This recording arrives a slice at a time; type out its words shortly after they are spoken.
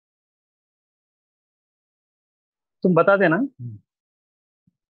तुम बता देना।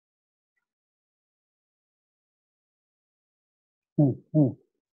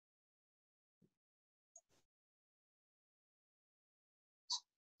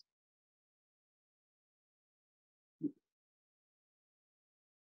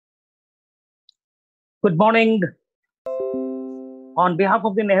 Good morning. On behalf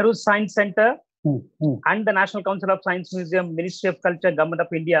of the Nehru Science Center and the National Council of Science Museum, Ministry of Culture, Government of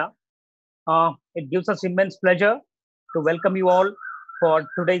India, it gives us immense pleasure to welcome you all for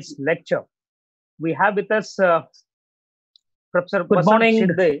today's lecture. We have with us Professor Vasant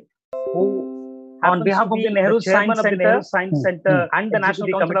Shinde, who on behalf of the Nehru Science Center and the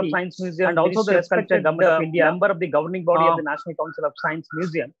National Council of Science Museum, and also the respected Government of India, member of the governing body of the National Council of Science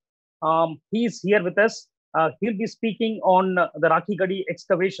Museum. He is here with us. He'll be speaking on the Rakhigarhi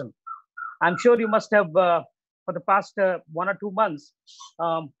excavation. I'm sure you must have, for the past 1 or 2 months,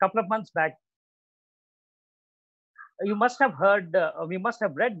 couple of months back, you must have heard, we must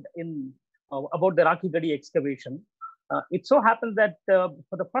have read in about the Rakhigarhi excavation. It so happens that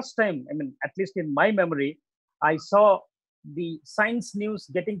for the first time, I mean, at least in my memory, I saw the science news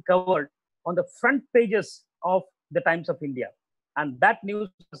getting covered on the front pages of the Times of India. And that news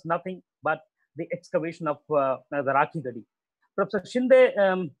was nothing but the excavation of the Rakhigarhi. Professor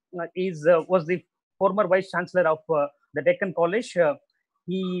Shinde was the former Vice Chancellor of the Deccan College.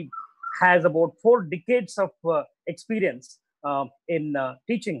 He has about 4 decades of experience in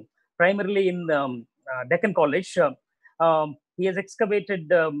teaching, primarily in Deccan College. He has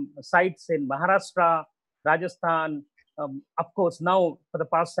excavated sites in Maharashtra, Rajasthan. Of course, now for the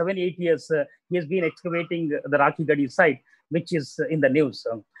past 7-8 years, he has been excavating the Rakhigarhi site, which is in the news.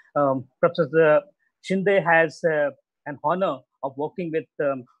 Professor Shinde has an honor of working with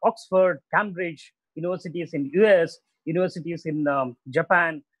Oxford, Cambridge, universities in US, universities in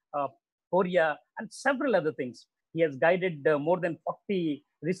Japan, Korea, and several other things. He has guided more than 40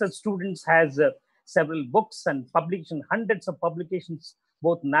 research students, has several books and publications, hundreds of publications,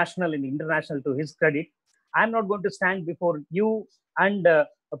 both national and international, to his credit. I'm not going to stand before you and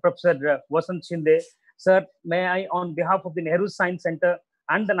Professor Vasant Shinde. Sir, may I, on behalf of the Nehru Science Center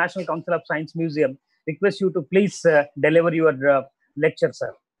and the National Council of Science Museum, request you to please deliver your lecture,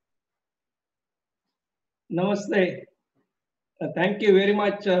 sir. Namaste. Thank you very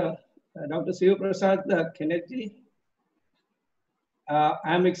much, Dr. Siva Prasad Kennedy.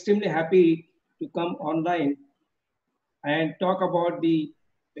 I'm extremely happy to come online and talk about the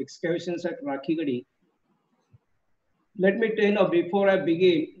excavations at Rakhigarhi. Let me tell, before I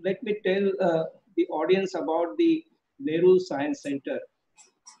begin, let me tell the audience about the Nehru Science Center.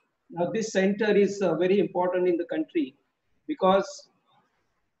 Now, this center is very important in the country because,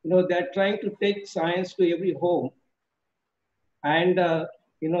 they're trying to take science to every home, and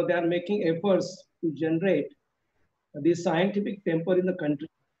they are making efforts to generate the scientific temper in the country.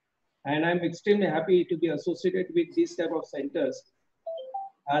 And I'm extremely happy to be associated with these type of centers.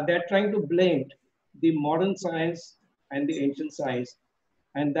 They're trying to blend the modern science and the ancient science,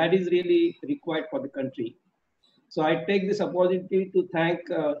 and that is really required for the country. So I take this opportunity to thank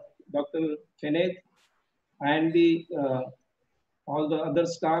Dr. Kenneth and all the other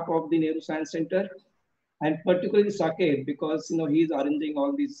staff of the Nehru Science Center, and particularly Saket, because he is arranging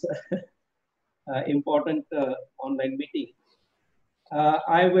all these important online meeting.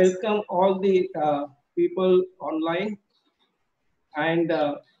 I welcome all the people online, and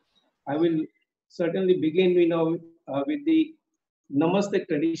I will certainly begin, with the Namaste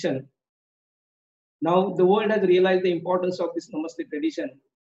tradition. Now, the world has realized the importance of this Namaste tradition.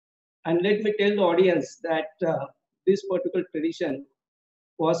 And let me tell the audience that this particular tradition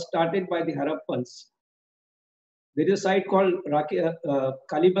was started by the Harappans. There is a site called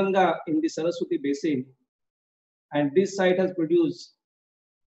Kalibanga in the Saraswati Basin. And this site has produced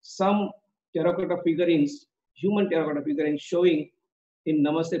some terracotta figurines, human terracotta figurines, showing in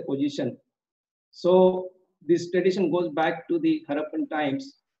Namaste position. So this tradition goes back to the Harappan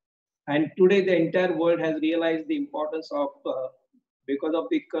times. And today the entire world has realized the importance of, because of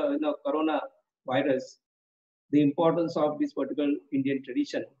the coronavirus, the importance of this particular Indian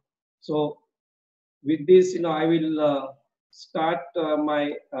tradition. So with this, I will start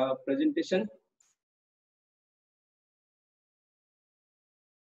my presentation.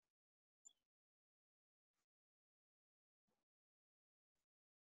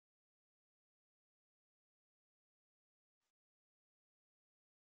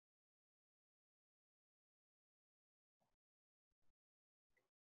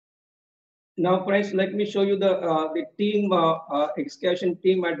 Now, friends, let me show you the team, excavation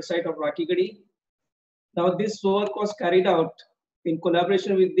team at the site of Rakhigarhi. Now, this work was carried out in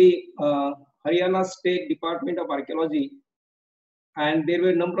collaboration with the Haryana State Department of Archaeology, and there were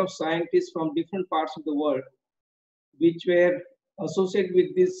a number of scientists from different parts of the world which were associated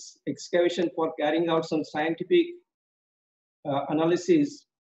with this excavation for carrying out some scientific analysis,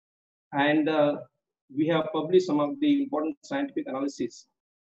 and we have published some of the important scientific analysis.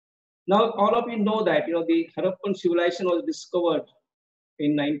 Now, all of you know that the Harappan civilization was discovered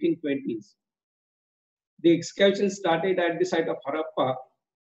in 1920s. The excavation started at the site of Harappa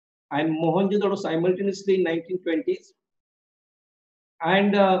and Mohenjo-daro simultaneously in 1920s.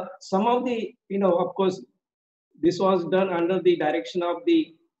 And some of the, of course, this was done under the direction of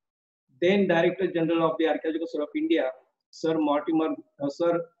the then Director General of the Archaeological Survey of India, Sir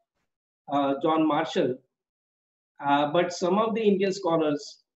John Marshall. But some of the Indian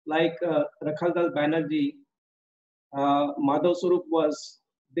scholars like Rakhigarhi Banerjee, Madhav Swarup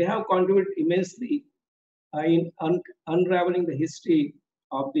they have contributed immensely in unraveling the history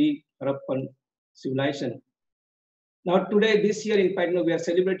of the Harappan civilization. Now today, this year, in fact, we are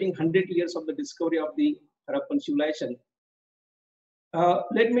celebrating 100 years of the discovery of the Harappan civilization.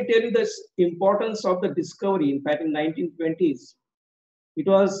 Let me tell you the importance of the discovery. In fact, in 1920s,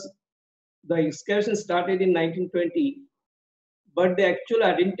 the excavation started in 1920, but the actual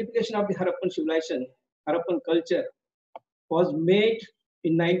identification of the Harappan civilization, Harappan culture, was made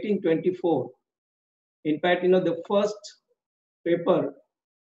in 1924. In fact, the first paper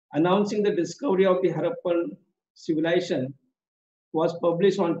announcing the discovery of the Harappan civilization was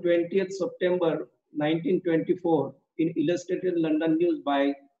published on 20th September 1924 in Illustrated London News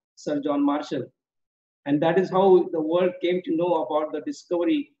by Sir John Marshall. And that is how the world came to know about the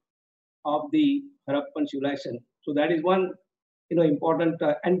discovery of the Harappan civilization. So that is one important,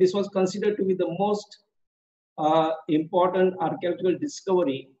 and this was considered to be the most important archaeological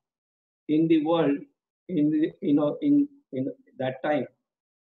discovery in the world in that time.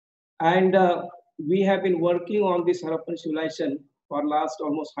 And we have been working on this Harappan civilization for last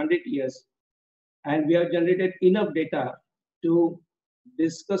almost 100 years, and we have generated enough data to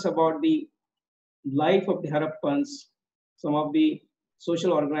discuss about the life of the Harappans, some of the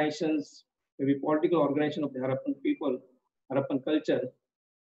social organizations, maybe political organization of the Harappan people, Harappan culture.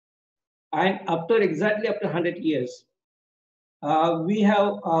 And exactly after 100 years, we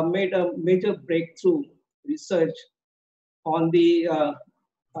have made a major breakthrough research on the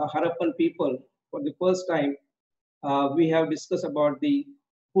Harappan people. For the first time, we have discussed about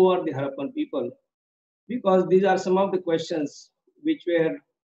who are the Harappan people, because these are some of the questions which were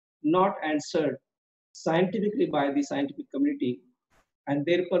not answered scientifically by the scientific community, and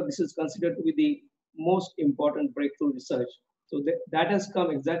therefore this is considered to be the most important breakthrough research. So that has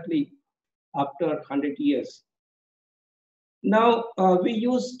come exactly after 100 years. Now, we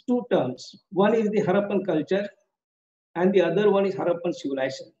use two terms. One is the Harappan culture, and the other one is Harappan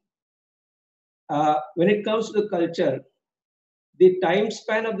civilization. When it comes to the culture, the time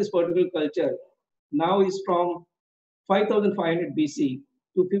span of this particular culture now is from 5500 BC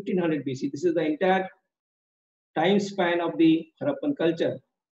to 1500 BC. This is the entire time span of the Harappan culture.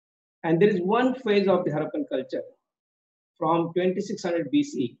 And there is one phase of the Harappan culture from 2600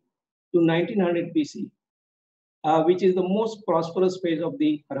 BC to 1900 BC, which is the most prosperous phase of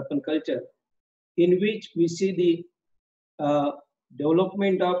the Harappan culture, in which we see the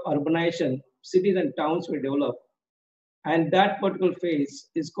development of urbanization. Cities and towns were developed. And that particular phase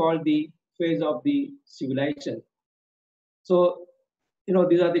is called the phase of the civilization. So,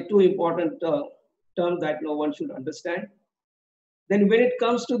 these are the two important terms that one should understand. Then when it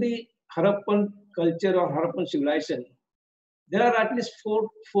comes to the Harappan culture or Harappan civilization, there are at least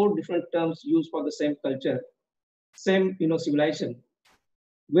four different terms used for the same culture, same civilization.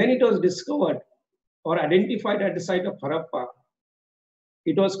 When it was discovered or identified at the site of Harappa,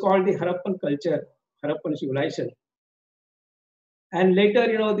 it was called the Harappan culture, Harappan civilization. And later,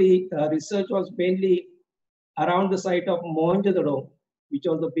 the research was mainly around the site of Mohenjo-daro, which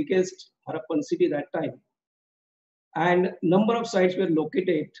was the biggest Harappan city that time. And number of sites were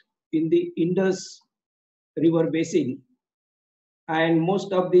located in the Indus River basin. And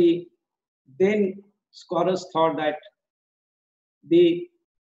most of the then scholars thought that the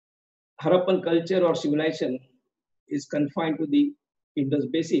Harappan culture or civilization is confined to the Indus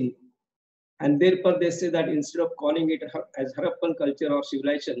basin. And therefore they say that instead of calling it as Harappan culture or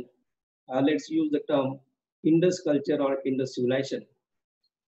civilization, let's use the term Indus culture or Indus civilization.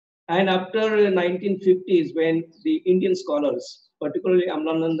 And after 1950s, when the Indian scholars, particularly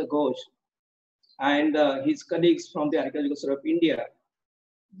Amlananda Ghosh and his colleagues from the Archaeological Survey of India,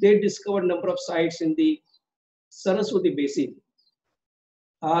 they discovered a number of sites in the Saraswati basin.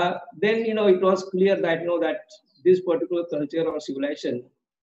 Then it was clear that that this particular culture or civilization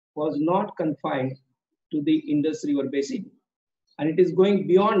was not confined to the Indus River basin, and it is going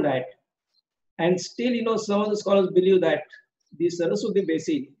beyond that. And still, some of the scholars believe that the Saraswati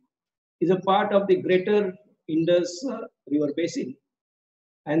basin is a part of the greater Indus River basin,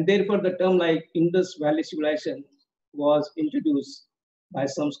 and therefore the term like Indus Valley civilization was introduced by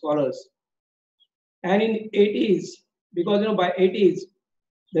some scholars. And in 80s, because by 80s,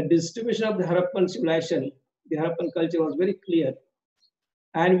 the distribution of the Harappan civilization, the Harappan culture was very clear.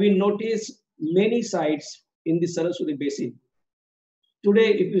 And we noticed many sites in the Saraswati basin.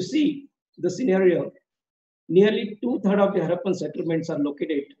 Today, if you see the scenario, nearly 2/3 of the Harappan settlements are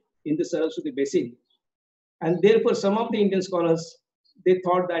located in the Saraswati basin. And therefore, some of the Indian scholars, they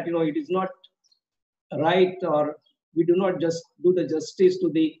thought that, it is not right, or we do not just do the justice to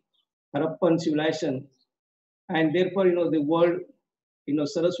the Harappan civilization. And therefore, the word,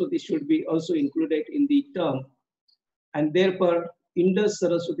 Saraswati should be also included in the term. And therefore, Indus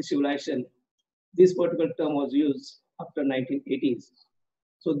Saraswati civilization, this particular term was used after 1980s.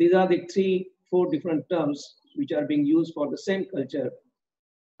 So these are the 3-4 different terms which are being used for the same culture.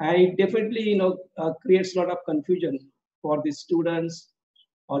 And it definitely, creates a lot of confusion for the students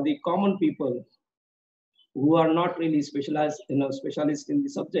or the common people who are not really specialized, specialists in the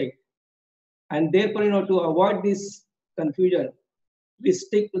subject. And therefore, to avoid this confusion, we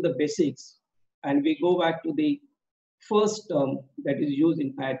stick to the basics and we go back to the first term that is used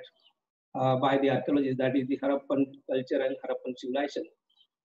in fact by the archaeologists, that is the Harappan culture and Harappan civilization.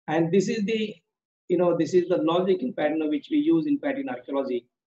 And this is the, this is the logic in fact, which we use in fact in archaeology.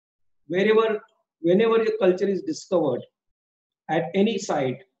 Whenever a culture is discovered at any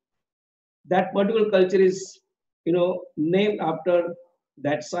site, that particular culture is, named after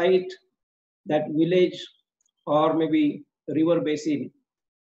that site, that village, or maybe river basin.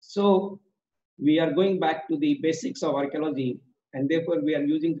 So we are going back to the basics of archaeology, and therefore we are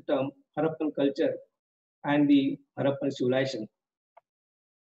using the term Harappan culture and the Harappan civilization.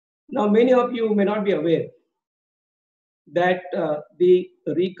 Now, many of you may not be aware that the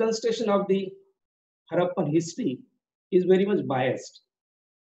reconstruction of the Harappan history is very much biased,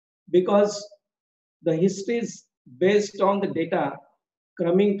 because the history is based on the data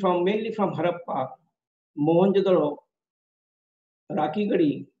coming from mainly from Harappa, Mohenjo-daro,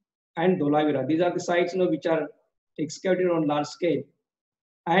 Rakhigarhi, and Dholavira. These are the sites which are excavated on large scale,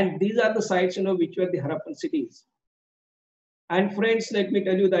 and these are the sites which were the Harappan cities. And friends, let me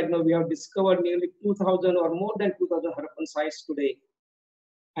tell you that we have discovered nearly 2,000 or more than 2,000 Harappan sites today.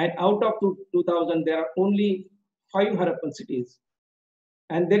 And out of 2,000, there are only 5 Harappan cities.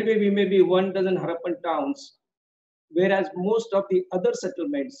 And there may be 1 dozen Harappan towns, whereas most of the other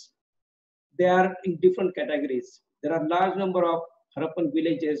settlements, they are in different categories. There are large number of Harappan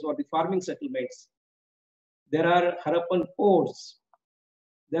villages or the farming settlements. There are Harappan ports.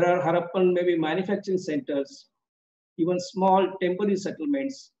 There are Harappan maybe manufacturing centers, even small temporary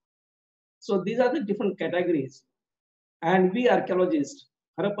settlements. So these are the different categories. And we archaeologists,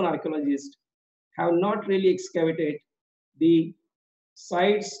 Harappan archaeologists, have not really excavated the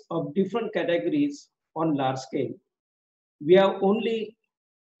sites of different categories on large scale. We have only,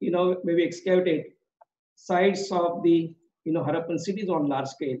 maybe excavated sites of the, Harappan cities on large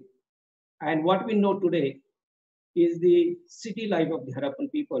scale. And what we know today is the city life of the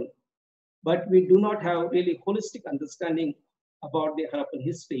Harappan people. But we do not have really holistic understanding about the Harappan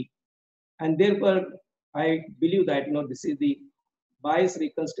history. And therefore, I believe that, this is the biased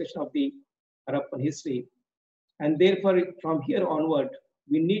reconstruction of the Harappan history. And therefore, from here onward,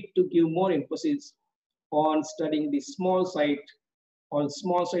 we need to give more emphasis on studying the small site, or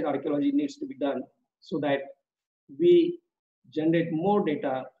small site archaeology needs to be done, so that we generate more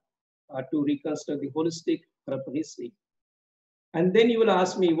data to reconstruct the holistic Harappan history. And then you will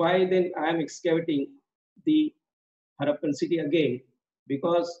ask me why then I am excavating the Harappan city again,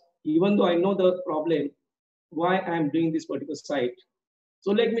 because even though I know the problem, why I am doing this particular site.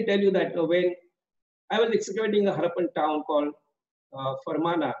 So let me tell you that when I was excavating a Harappan town called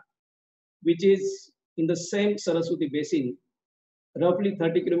Farmana, which is in the same Saraswati basin, roughly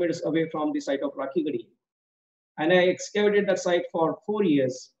 30 kilometers away from the site of Rakhigarhi. And I excavated that site for 4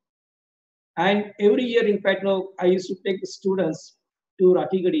 years. And every year, in fact, I used to take the students to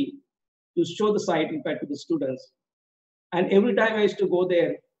Rakhigarhi to show the site, in fact, to the students. And every time I used to go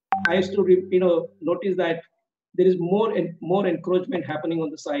there, I used to, notice that there is more and more encroachment happening on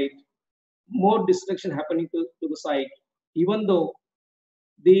the site, more destruction happening to the site, even though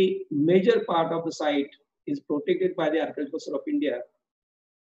the major part of the site is protected by the Archaeological Survey of India.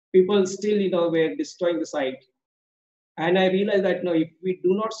 People still, were destroying the site. And I realized that, if we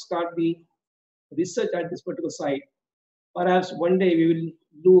do not start the research at this particular site, perhaps one day we will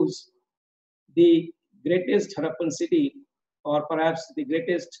lose the greatest Harappan city, or perhaps the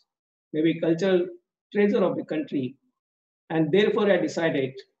greatest maybe cultural treasure of the country. And therefore, I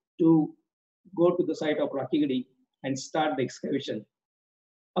decided to go to the site of Rakhigarhi and start the excavation.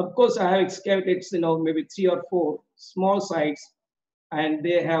 Of course, I have excavated, maybe 3 or 4 small sites, and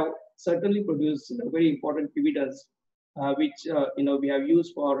they have certainly produced very important evidence, which we have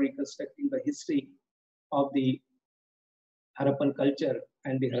used for reconstructing the history of the Harappan culture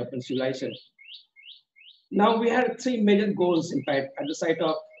and the Harappan civilization. Now we had 3 major goals, in fact, at the site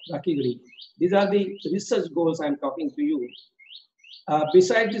of Rakhigarhi. These are the research goals I'm talking to you.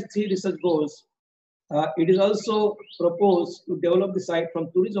 Besides these 3 research goals, it is also proposed to develop the site from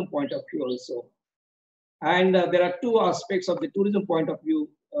tourism point of view also. And there are 2 aspects of the tourism point of view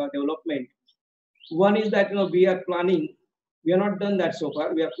development. One is that we are planning, we are not done that so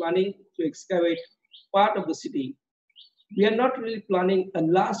far, we are planning to excavate part of the city. We are not really planning a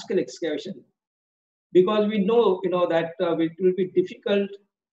large scale excavation, because we know that it will be difficult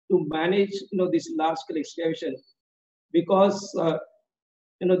to manage this large scale excavation, because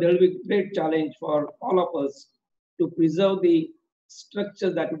there will be great challenge for all of us to preserve the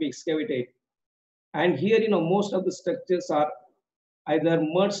structures that will be excavated. And here, most of the structures are either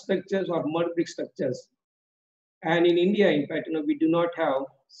mud structures or mud brick structures. And in India, in fact, we do not have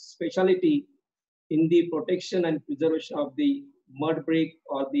specialty in the protection and preservation of the mud brick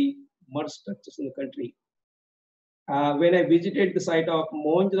or the mud structures in the country. When I visited the site of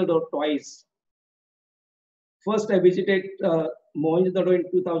Mohenjo-daro twice, first I visited Mohenjo-daro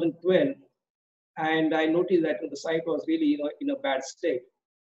in 2012, and I noticed that the site was really in a bad state.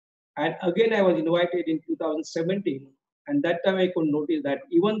 And again, I was invited in 2017, and that time I could notice that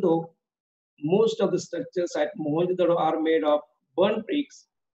even though most of the structures at Mohenjo-daro are made of burnt bricks,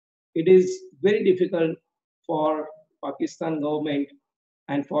 it is very difficult for Pakistan government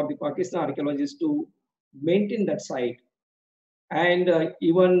and for the Pakistan archaeologists to maintain that site. And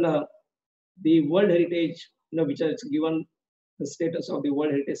even the World Heritage, which has given the status of the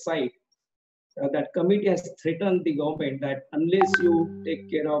World Heritage Site, that committee has threatened the government that unless you take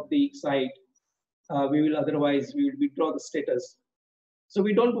care of the site, we will withdraw the status. So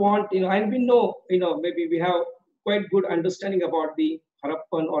we don't want, and we know, maybe we have quite good understanding about the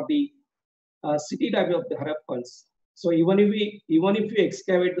Harappan or the city type of the Harappans. So even if we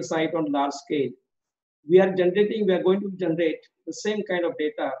excavate the site on large scale, we are going to generate the same kind of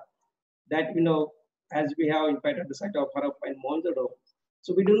data that as we have in fact at the site of Harappa and Mohenjo-daro.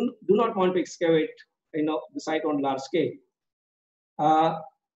 So we do not want to excavate the site on large scale.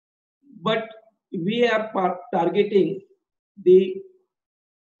 But we are targeting the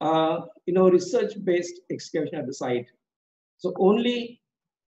research-based excavation at the site. So only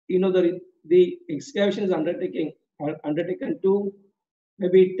the excavation is undertaken to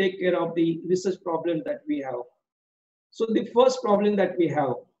maybe take care of the research problem that we have. So the first problem that we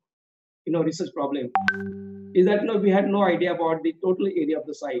have, research problem, is that we had no idea about the total area of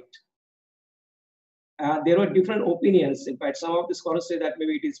the site. There were different opinions. In fact, some of the scholars say that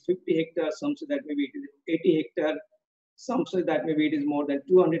maybe it is 50 hectares, some say that maybe it is 80 hectares, some say that maybe it is more than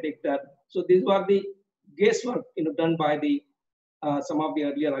 200 hectares. So these were the guesswork done by the some of the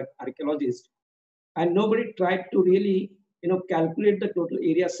earlier archaeologists, and nobody tried to really calculate the total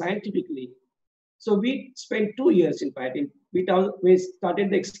area scientifically. So we spent 2 years, in fact. We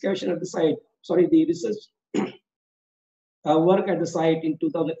started the excavation at the site, the research work at the site in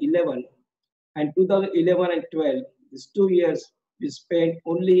 2011. And 2011 and 12, these 2 years, we spent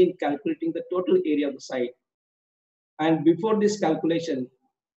only in calculating the total area of the site. And before this calculation,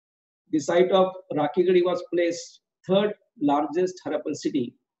 the site of Rakhigarhi was placed 3rd largest Harappan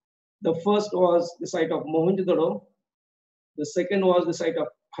city. The first was the site of Mohenjo-daro, the second was the site of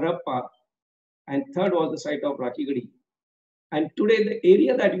Harappa, and third was the site of Rakhigarhi. And today, the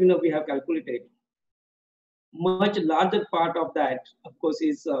area that we have calculated, much larger part of that, of course,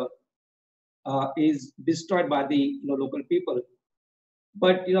 is destroyed by the local people.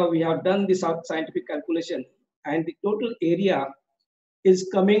 But we have done this scientific calculation, and the total area is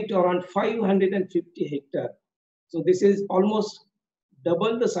coming to around 550 hectares. So this is almost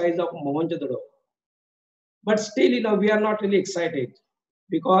double the size of Mohenjo-daro. But still, we are not really excited,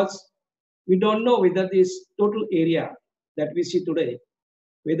 because we don't know whether this total area that we see today,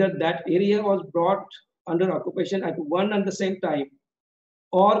 whether that area was brought under occupation at one and the same time,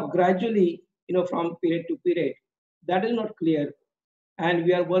 or gradually, from period to period. That is not clear, and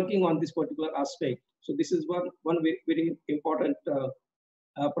we are working on this particular aspect. So this is one very, very important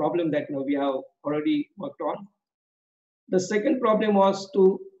problem that we have already worked on. The second problem was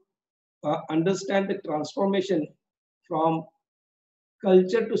to understand the transformation from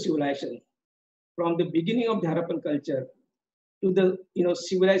culture to civilization, from the beginning of the Harappan culture to the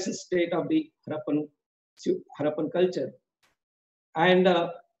civilization state of the Harappan culture. And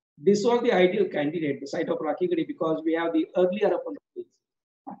this was the ideal candidate, the site of Rakhigarhi, because we have the early Harappan cities.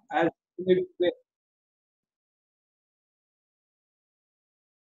 As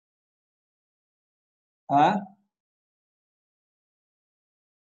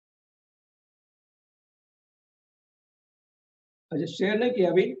अच्छा share नहीं किया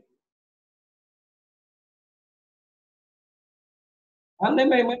अभी हाँ नहीं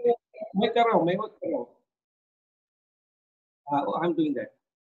मैं कर रहा हूँ मैं कर रहा हूँ हाँ I am doing that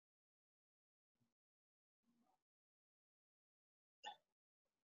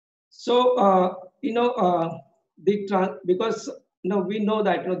so because we know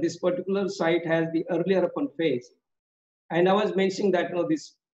that this particular site has the earlier Harappan phase, and I was mentioning that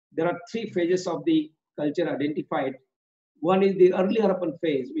there are three phases of the culture identified. One is the early Harappan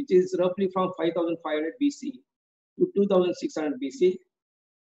phase, which is roughly from 5500 BC to 2600 BC.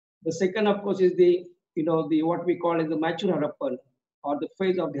 The second, of course, is the what we call as the mature Harappan, or the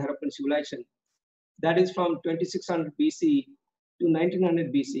phase of the Harappan civilization. That is from 2600 BC to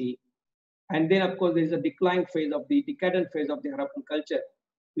 1900 BC. And then, of course, there is a decline phase of the decadent phase of the Harappan culture,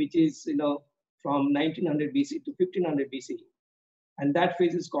 which is from 1900 BC to 1500 BC. And that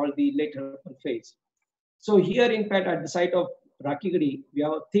phase is called the late Harappan phase. So here, in fact, at the site of Rakhigarhi, we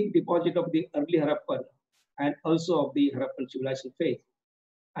have a thick deposit of the early Harappan and also of the Harappan civilization phase.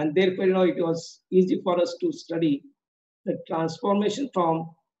 And therefore, it was easy for us to study the transformation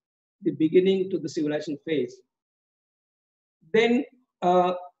from the beginning to the civilization phase. Then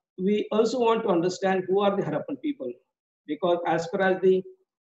we also want to understand who are the Harappan people, because as far as the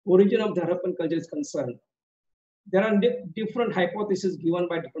origin of the Harappan culture is concerned, there are different hypotheses given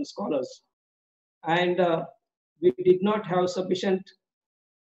by different scholars. And we did not have sufficient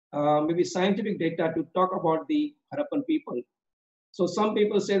maybe scientific data to talk about the Harappan people. So some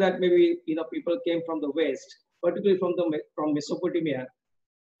people say that maybe people came from the west, particularly from Mesopotamia,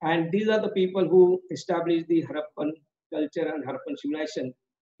 and these are the people who established the Harappan culture and Harappan civilization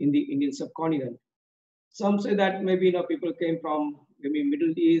in the Indian subcontinent. Some say that maybe people came from maybe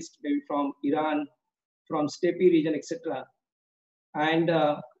Middle East, maybe from Iran, from steppe region, etc. And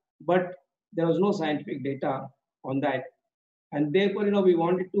but there was no scientific data on that, and therefore we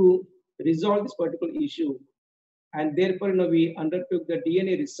wanted to resolve this particular issue. And therefore, we undertook the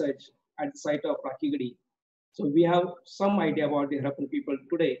DNA research at the site of Rakhigarhi. So we have some idea about the Harappan people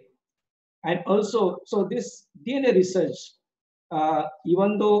today. And also, so this DNA research,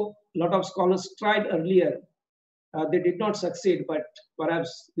 even though a lot of scholars tried earlier, they did not succeed. But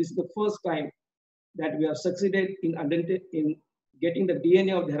perhaps this is the first time that we have succeeded in getting the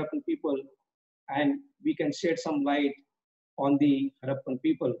DNA of the Harappan people, and we can shed some light on the Harappan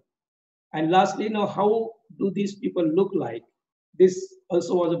people. And lastly, how do these people look like? This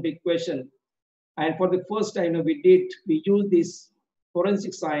also was a big question. And for the first time, we used this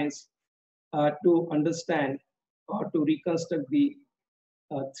forensic science to understand or to reconstruct the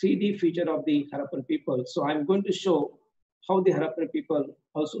 3D feature of the Harappan people. So I'm going to show how the Harappan people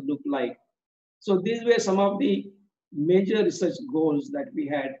also look like. So these were some of the major research goals that we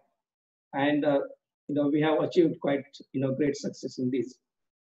had, and we have achieved quite great success in this.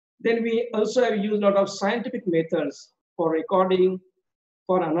 Then we also have used a lot of scientific methods for recording,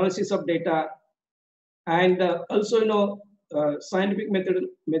 for analysis of data, and also scientific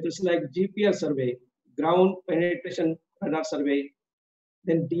methods like GPS survey, ground penetration radar survey,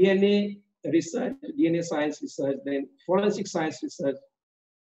 then DNA research, DNA science research, then forensic science research.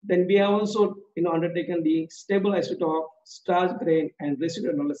 Then we have also undertaken the stable isotope, starch grain, and residue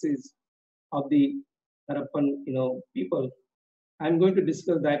analysis of the Harappan people. I'm going to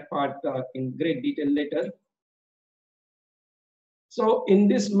discuss that part in great detail later. So in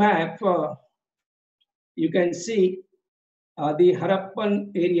this map, you can see the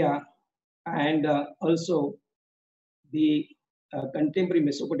Harappan area and also the contemporary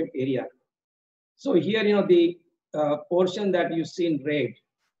Mesopotamia area. So here, the portion that you see in red,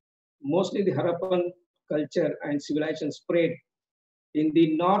 mostly the Harappan culture and civilization spread in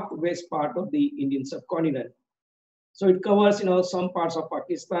the northwest part of the Indian subcontinent. So it covers, some parts of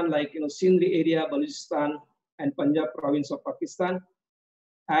Pakistan, like, Sindh area, Balochistan, and Punjab province of Pakistan.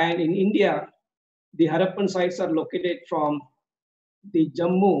 And in India, the Harappan sites are located from the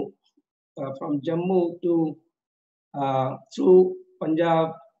Jammu to through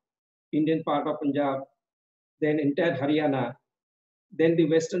Punjab, Indian part of Punjab, then entire Haryana, then the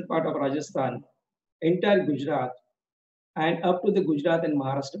western part of Rajasthan, entire Gujarat, and up to the Gujarat and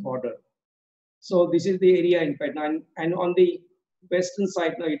Maharashtra border. So this is the area in fact, and on the western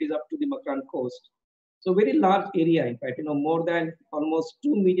side now it is up to the Makran coast. So very large area in fact, more than almost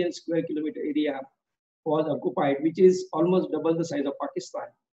 2 million square kilometer area was occupied, which is almost double the size of Pakistan.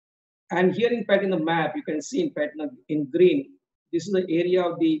 And here in fact in the map, you can see in fact in green, this is the area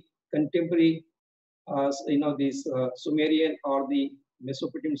of the contemporary, this Sumerian or the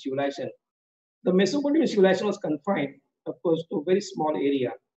Mesopotamian civilization. The Mesopotamian civilization was confined, of course, to a very small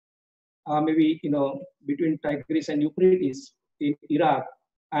area, maybe between Tigris and Euphrates in Iraq,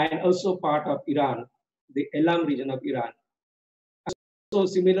 and also part of Iran, the Elam region of Iran. So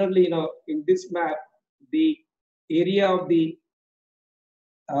similarly, in this map, the area of the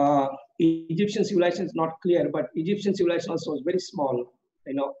Egyptian civilization is not clear, but Egyptian civilization also was very small,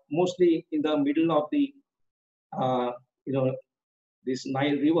 mostly in the middle of the, this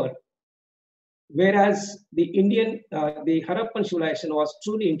Nile River. Whereas the the Harappan civilization was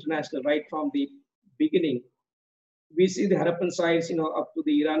truly international right from the beginning. We see the Harappan sites, up to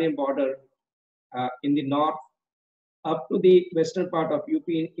the Iranian border in the north, up to the western part of UP,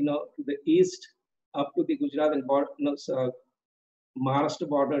 to the east, up to the Gujarat and border, Maharashtra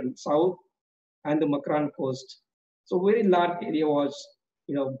border in south, and the Makran coast. So very large area was,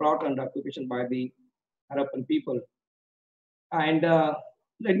 brought under occupation by the Harappan people. And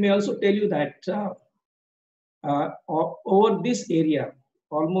let me also tell you that over this area,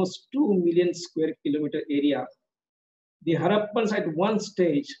 almost 2 million square kilometer area, the Harappans at one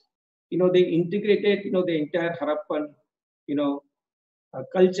stage, they integrated, the entire Harappan,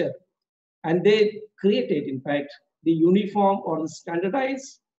 culture, and they created, in fact, the uniform or the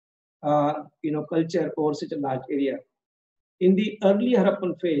standardized, culture over such a large area. In the early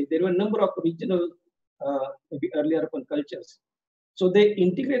Harappan phase, there were a number of regional, maybe early Harappan cultures. So they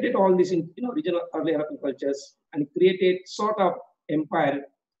integrated all these, regional early Harappan cultures and created sort of empire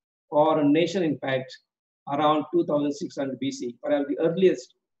or a nation, in fact, around 2600 BC, perhaps the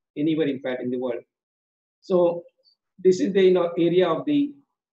earliest anywhere, in fact, in the world. So this is the area of the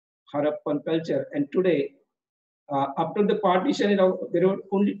Harappan culture. And today, after the partition, there were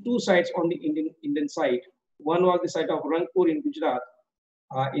only two sites on the Indian side. One was the site of Rangpur in Gujarat,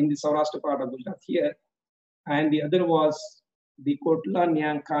 in the Saurashtra part of Gujarat here, and the other was the Kotla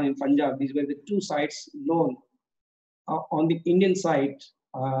Nyang Khan in Punjab. These were the two sites known on the Indian side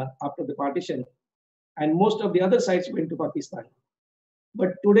after the partition, and most of the other sites went to Pakistan. But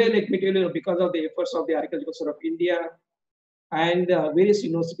today, let me tell you, because of the efforts of the Archaeological Survey of India and various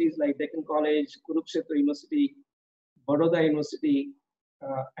universities like Deccan College, Kurukshetra University, Baroda University,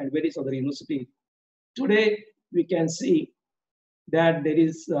 and various other universities, today we can see that there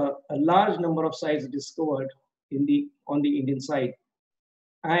is a large number of sites discovered on the Indian side.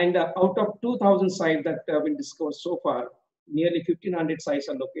 And out of 2,000 sites that have been discovered so far, nearly 1,500 sites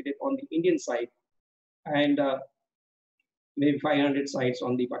are located on the Indian side, and maybe 500 sites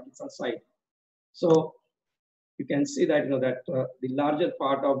on the Pakistan side. So you can see that the larger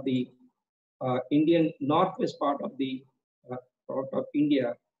part of the Indian northwest part of the part of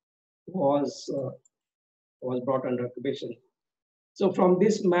India was brought under occupation. So from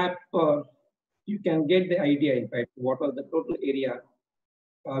this map, you can get the idea, in fact, what was the total area.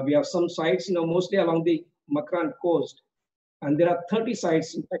 We have some sites, mostly along the Makran coast, and there are 30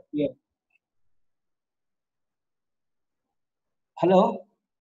 sites, in fact, here. Hello?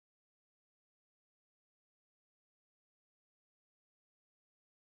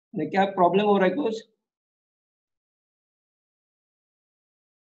 क्या problem हो रहा है कुछ?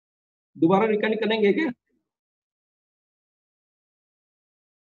 दोबारा reconnect करेंगे क्या?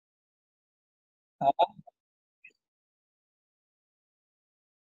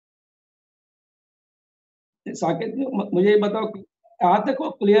 साकेत, मुझे बताओ कहाँ तक वो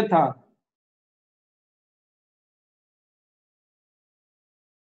क्लियर था?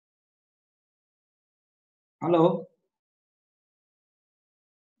 हेलो?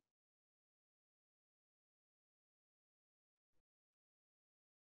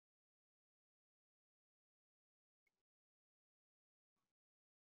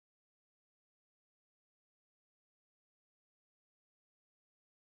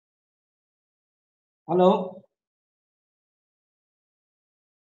 हेलो?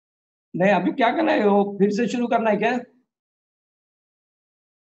 नहीं, अभी क्या करना है? वो फिर से शुरू करना है क्या?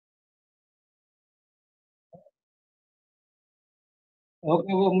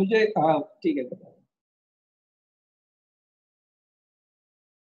 ओके, वो मुझे, हाँ ठीक है।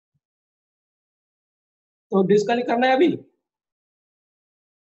 तो डिस्कनेक्ट करना है अभी?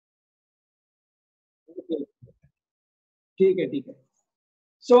 ठीक है, ठीक है।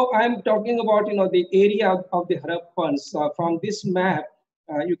 So I'm talking about, the area of the Harappans. From this map,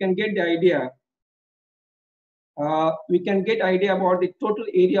 you can get the idea we can get idea about the total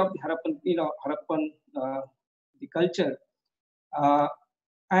area of the Harappan, the culture. Uh,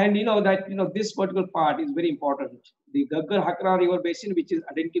 and that this particular part is very important. The Gaggar Hakra River Basin, which is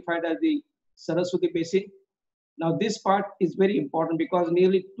identified as the Saraswati Basin. Now this part is very important because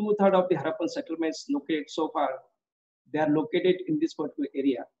nearly 2/3 of the Harappan settlements located so far, they are located in this particular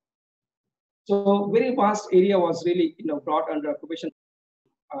area. So very vast area was really brought under occupation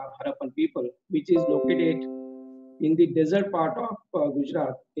Harappan people, which is located in the desert part of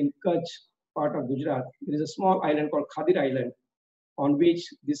Gujarat, in Kutch part of Gujarat. There is a small island called Khadir Island on which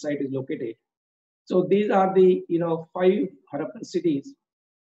this site is located. So these are the 5 Harappan cities,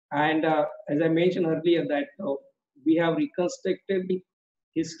 and as I mentioned earlier, that we have reconstructed the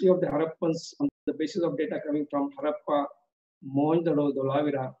history of the Harappans on the basis of data coming from Harappa, Mohenjo-daro,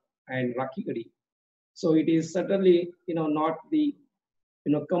 Dholavira, and Rakhigarhi. So it is certainly not the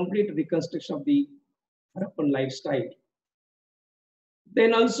complete reconstruction of the Harappan lifestyle.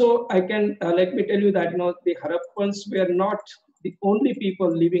 Then also I can let me tell you that the Harappans were not the only people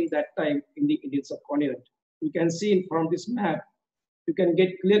living that time in the Indian subcontinent. You can see from this map, you can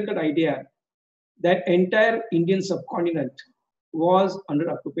get clear-cut idea that entire Indian subcontinent was under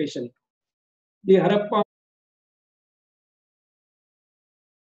occupation. The Harappa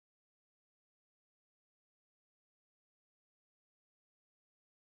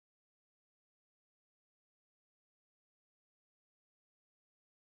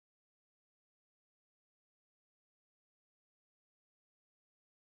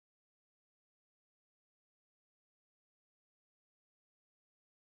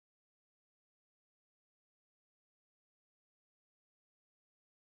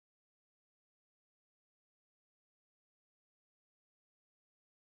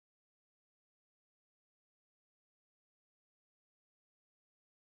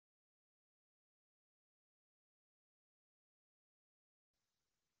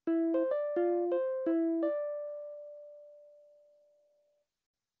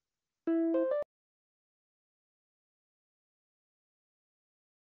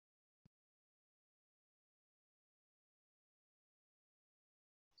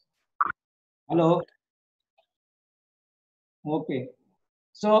Hello. Okay.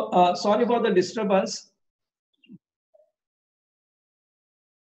 So sorry for the disturbance.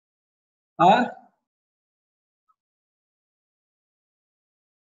 Uh,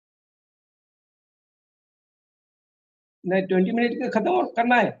 नहीं 20 minute का खत्म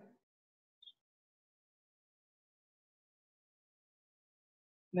करना है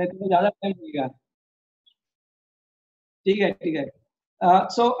नहीं तो ज्यादा time लगेगा ठीक है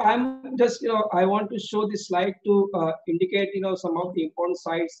so I'm just I want to show this slide to indicate some of the important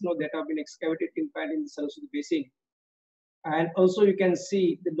sites that have been excavated in fact in the Saraswati Basin, and also you can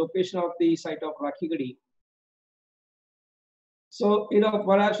see the location of the site of Rakhigarhi. So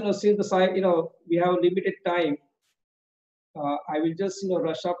perhaps since the site we have limited time, I will just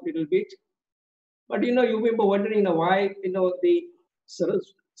rush up a little bit. But you may be wondering why the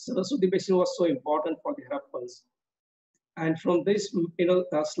Saraswati Basin was so important for the Harappans. And from this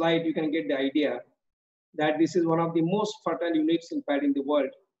slide, you can get the idea that this is one of the most fertile units in fact in the world.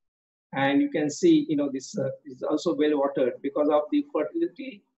 And you can see this is also well watered because of the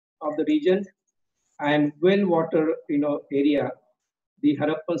fertility of the region and well water area. The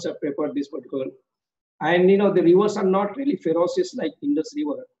Harappans have preferred this particular. And the rivers are not really ferocious like Indus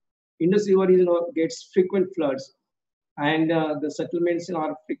River. Indus River is gets frequent floods, and the settlements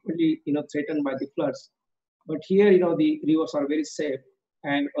are frequently threatened by the floods. But here the rivers are very safe,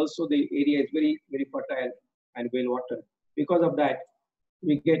 and also the area is very very fertile and well watered. Because of that,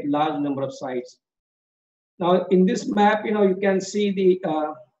 we get large number of sites. Now in this map, you can see the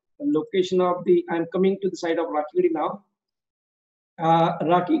location of the. I'm coming to the site of Rakhigarhi now.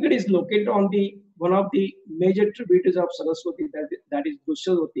 Rakhigarhi is located on the one of the major tributaries of Saraswati, that is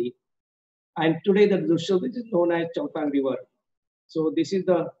Dushavati. And today the Dushavati is known as Chautang River. So this is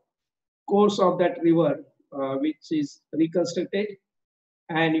the course of that river, which is reconstructed.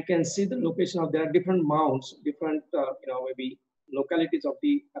 And you can see the location of, there are different mounds, different maybe localities of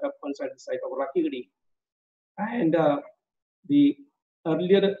the Harappans at the site of Rakhigarhi. And the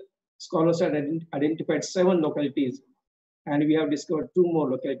earlier scholars had identified 7 localities, and we have discovered 2 more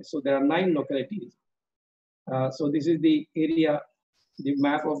localities. So there are 9 localities. So this is the area, the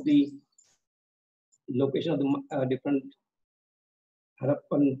map of the location of the different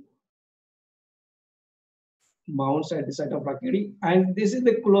Harappan mounds at the site of Rakhigarhi. And this is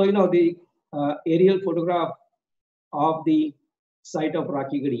the aerial photograph of the site of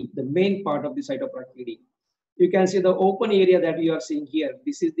Rakhigarhi, the main part of the site of Rakhigarhi. You can see the open area that you are seeing here.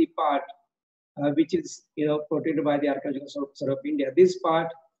 This is the part which is protected by the Archaeological Survey of India. This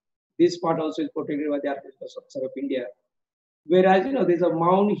part also is protected by the Archaeological Survey of India. Whereas there's a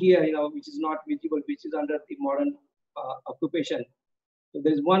mound here, which is not visible, which is under the modern occupation. So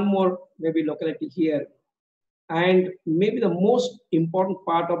there's one more maybe locality here, and maybe the most important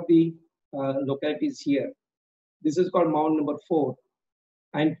part of the locality is here. This is called mound number 4,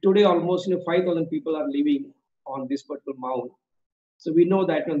 and today almost 5,000 people are living on this particular mound. So we know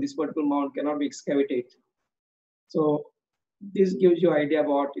that this particular mound cannot be excavated. So this gives you idea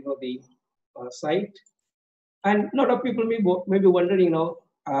about the site. And a lot of people may be wondering,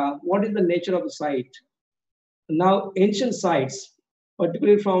 what is the nature of the site? Now, ancient sites,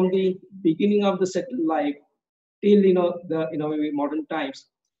 particularly from the beginning of the settled life till maybe modern times,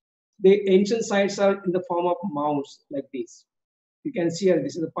 the ancient sites are in the form of mounds like this. You can see here,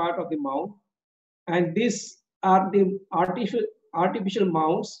 this is a part of the mound, and these are the artificial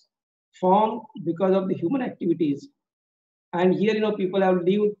mounds formed because of the human activities. And here, people have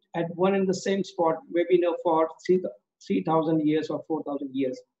lived at one and the same spot, maybe for 3,000 years or 4,000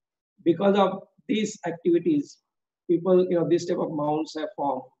 years. Because of these activities, people, this type of mounds have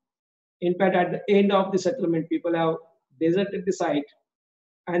formed. In fact, at the end of the settlement, people have deserted the site,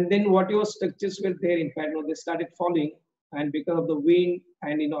 and then whatever structures were there, in fact, they started falling, and because of the wind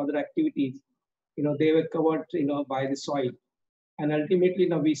and other activities, they were covered, by the soil, and ultimately,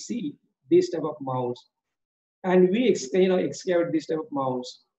 we see this type of mounds. And we excavate this type of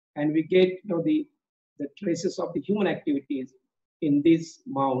mounds, and we get the traces of the human activities in these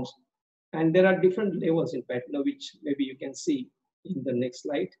mounds. And there are different levels, in fact, which maybe you can see in the next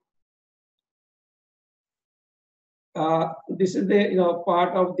slide. This is the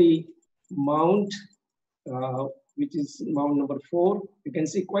part of the mound, which is mound number 4. You can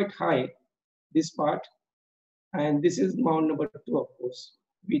see quite high this part, and this is mound number 2. Of course,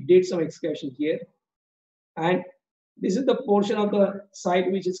 we did some excavation here. And this is the portion of the site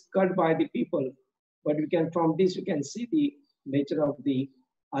which is cut by the people. But from this, you can see the nature of the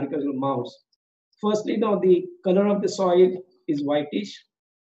archaeological mounds. Firstly, the color of the soil is whitish.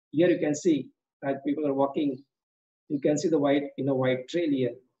 Here you can see that people are walking. You can see the white trail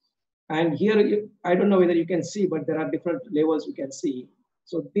here. And here, I don't know whether you can see, but there are different levels you can see.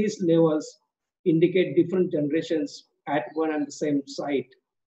 So these levels indicate different generations at one and the same site,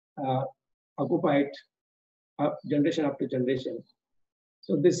 occupied generation after generation.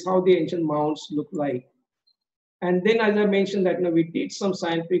 So this is how the ancient mounds look like. And then, as I mentioned, that we did some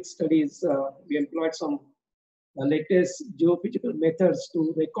scientific studies. We employed some latest geophysical methods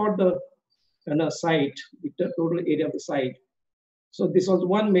to record the site, with the total area of the site. So this was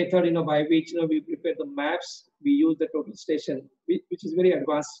one method, by which we prepare the maps. We use the total station, which is very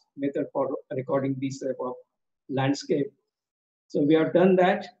advanced method for recording this type of landscape. So we have done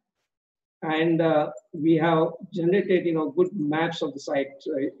that. And we have generated, good maps of the site.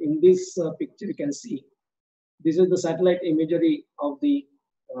 So in this picture, you can see this is the satellite imagery of the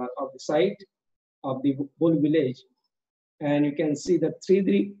site of the whole village, and you can see the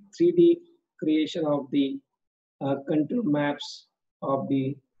 3D creation of the contour maps of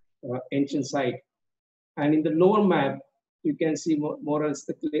the ancient site. And in the lower map, you can see more or less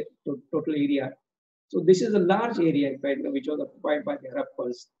the total area. So this is a large area, in fact, which was occupied by the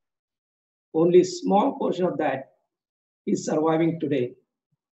Harappans. Only a small portion of that is surviving today.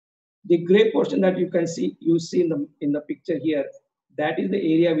 The gray portion that you see in the picture here, that is the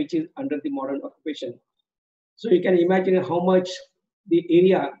area which is under the modern occupation. So you can imagine how much the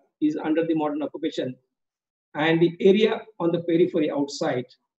area is under the modern occupation, and the area on the periphery outside,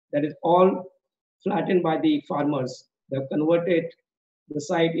 that is all flattened by the farmers. They have converted the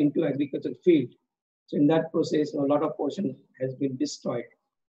site into agricultural field. So in that process, a lot of portion has been destroyed.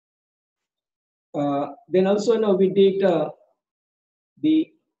 Then also, we did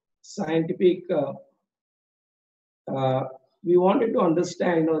the scientific. We wanted to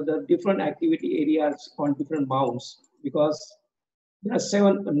understand, the different activity areas on different mounds, because there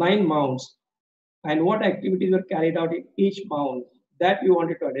are 9 mounds, and what activities were carried out in each mound, that we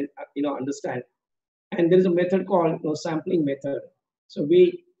wanted to understand. And there is a method called sampling method. So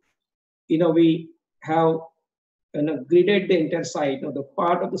we have gridded the entire site, the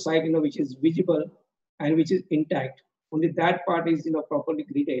part of the site which is visible and which is intact. Only that part is properly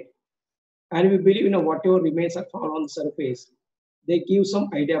gridded. And we believe whatever remains are found on the surface, they give some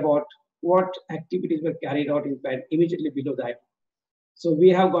idea about what activities were carried out in fact immediately below that. So we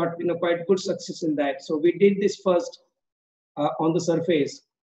have got quite good success in that. So we did this first on the surface,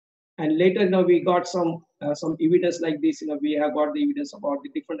 and later we got some evidence like this. We have got the evidence about the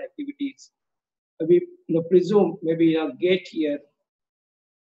different activities. We presume maybe a gate here.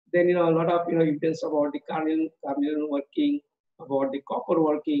 Then, a lot of, evidence about the carnelian working, about the copper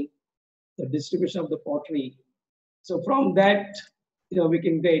working, the distribution of the pottery. So from that, we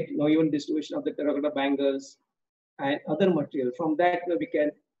can get, even distribution of the terracotta bangles and other material. From that, we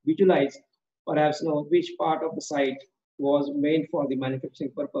can visualize perhaps, which part of the site was made for the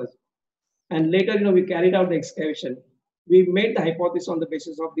manufacturing purpose. And later, we carried out the excavation. We made the hypothesis on the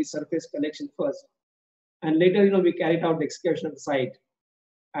basis of the surface collection first. And later, we carried out the excavation of the site.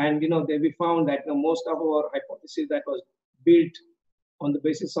 And, we found that most of our hypothesis that was built on the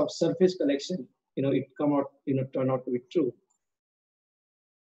basis of surface collection, it turned out to be true.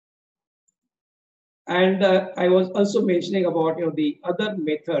 And I was also mentioning about, the other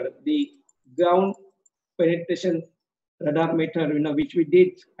method, the ground penetration radar method, which we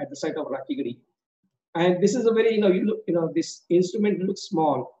did at the site of Rakhigarhi. And this is a very, this instrument looks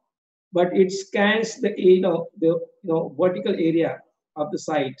small, but it scans the, vertical area of the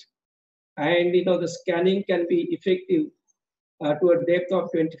site. And, the scanning can be effective to a depth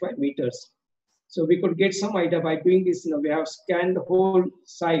of 25 meters. So we could get some idea by doing this, we have scanned the whole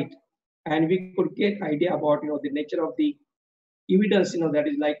site and we could get idea about, the nature of the evidence, that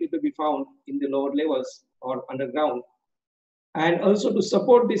is likely to be found in the lower levels or underground. And also to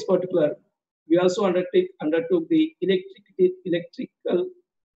support this particular, we also undertook the electrical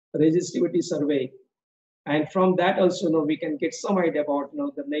resistivity survey. And from that also, we can get some idea about,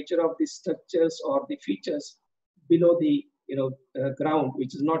 the nature of the structures or the features below the, ground,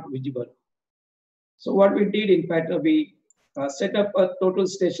 which is not visible. So what we did, in fact, we set up a total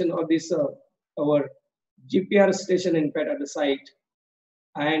station of this, our GPR station, in fact, at the site.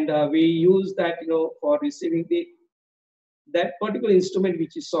 And we use that, for receiving that particular instrument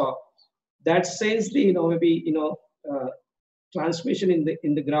which you saw, that sends the, maybe, transmission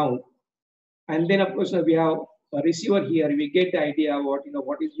in the ground. And then, of course, we have a receiver here. We get the idea about,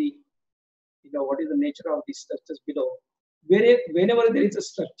 what is the nature of the structures below. Whenever there is a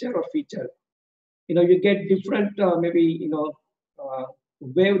structure or feature, you get different, maybe,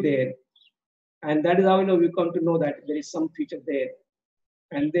 wave there. And that is how, we come to know that there is some feature there.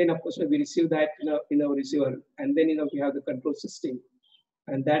 And then, of course, we receive that in our receiver. And then, we have the control system.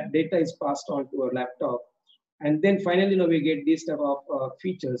 And that data is passed on to our laptop. And then finally, we get these type of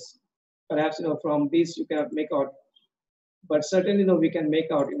features. Perhaps, from this you cannot make out. But certainly, we can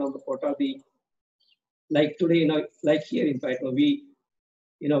make out, what are the, like today, like here, in fact, we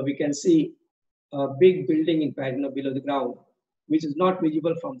can see a big building, in fact, below the ground, which is not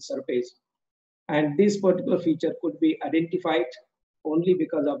visible from the surface. And this particular feature could be identified only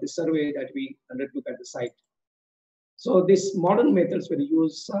because of the survey that we undertook at the site. So these modern methods were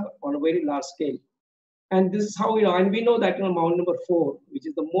used on a very large scale. And this is how, and we know that, mound number 4, which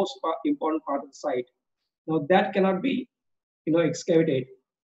is the most important part of the site, now that cannot be, excavated.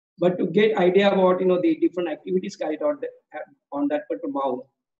 But to get idea about, the different activities carried out on that particular mound,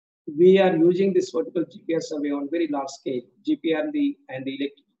 we are using this vertical GPS survey on very large scale, GPR and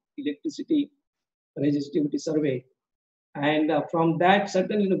the electricity resistivity survey. And from that,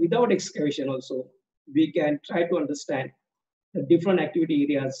 certainly, without excavation also, we can try to understand the different activity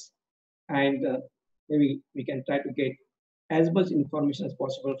areas, and maybe we can try to get as much information as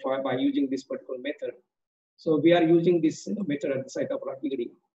possible by using this particular method. So we are using this method at the site of Rakhigarhi.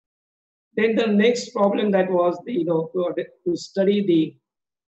 Then the next problem that was the, to study the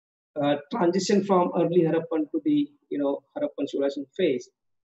transition from early Harappan to the, Harappan civilization phase.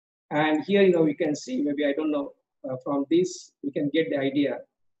 And here, we can see, maybe, I don't know, from this, we can get the idea.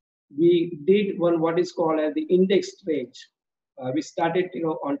 We did what is called as the indexed range. We started,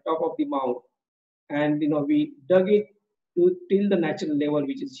 on top of the mound, and, we dug it till the natural level,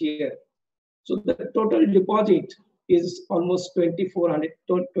 which is here. So the total deposit is almost 24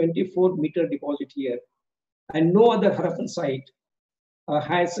 meter deposit here. And no other Harappan site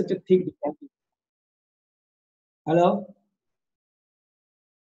has such a thick deposit. Hello?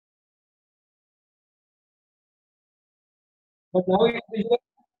 But now it is,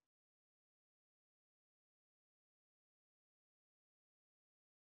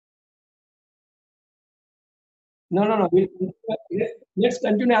 no. Let's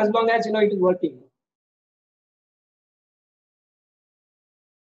continue as long as, it is working.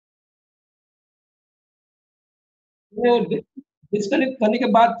 Disconnect करने के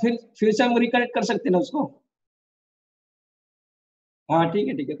बाद फिर से हम reconnect कर सकते हैं ना उसको। हाँ ठीक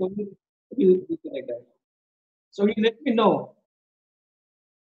है तो डिस्कनेक्ट है। So you let me know.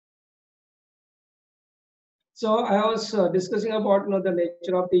 So I was discussing about, the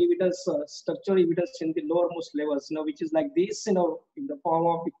nature of the evidence, structural evidence in the lowermost levels, which is like this, in the form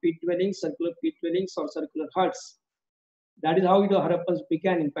of the pit dwellings, circular pit dwellings, or circular huts. That is how Harappans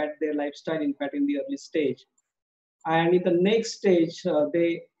began, in fact, their lifestyle, in fact, in the early stage. And in the next stage,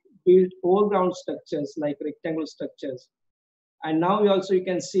 they built overground structures like rectangular structures. And now you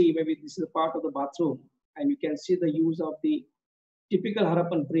can see, maybe this is a part of the bathroom, and you can see the use of the typical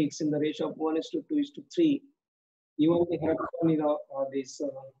Harappan bricks in the ratio of 1:2:3. Even the Harappan, this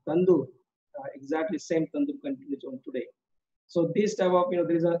tandoor, exactly same tandoor continues on today. So this type of,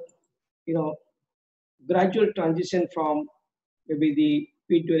 there is a, gradual transition from maybe the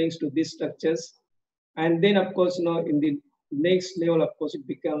peat dwellings to these structures. And then, of course, in the next level, of course, it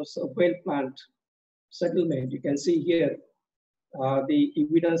becomes a well-planned settlement. You can see here the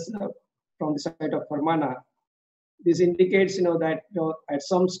evidence from the site of Farmana. This indicates, that at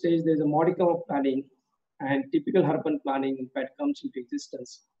some stage there's a modicum of planning, and typical Harappan planning, in fact, comes into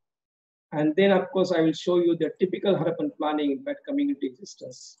existence. And then, of course, I will show you the typical Harappan planning, in fact, coming into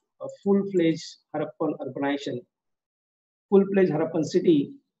existence. A full-fledged Harappan urbanization, full-fledged Harappan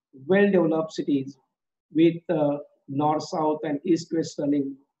city, well-developed cities with north-south and east-west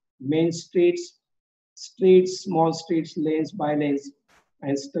running main streets, small streets, lanes, by-lanes,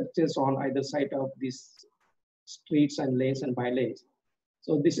 and structures on either side of these streets and lanes and by-lanes.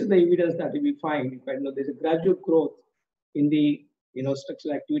 So this is the evidence that we find. In fact, there's a gradual growth in the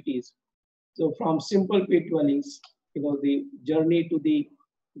structural activities. So from simple peat dwellings, the journey to the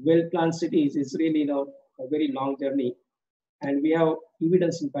well-planned cities is really a very long journey, and we have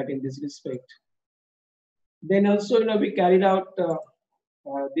evidence, in fact, in this respect. Then also, we carried out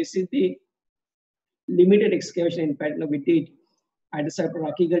this is the limited excavation, in fact, we did at the site of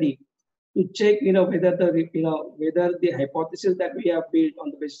Rakhigarhi to check, whether the hypothesis that we have built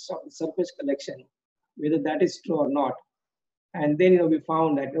on the basis of the surface collection, whether that is true or not. And then, we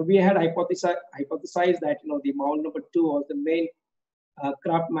found that we had hypothesized that, the mound number 2 was the main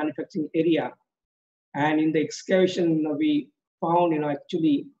craft manufacturing area. And in the excavation, we found,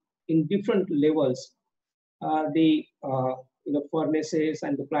 actually in different levels, the furnaces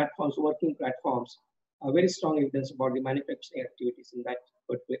and the platforms, working platforms, are very strong evidence about the manufacturing activities in that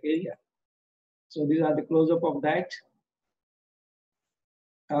particular area. So these are the close-up of that.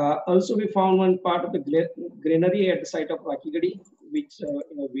 Also, we found one part of the granary at the site of Rakhigarhi, which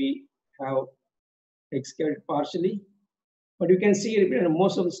we have excavated partially. But you can see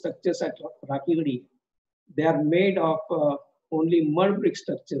most of the structures at Rakhigarhi, they are made of only mud brick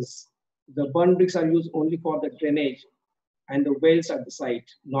structures. The burn bricks are used only for the drainage and the wells at the site,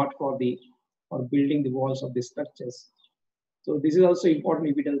 not for building the walls of the structures. So this is also important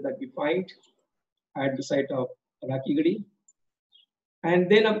evidence that we find at the site of Rakhigarhi.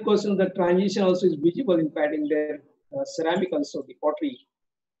 And then, of course, the transition also is visible, in fact, in their ceramic also, the pottery.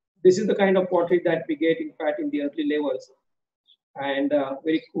 This is the kind of pottery that we get, in fact, in the early levels, and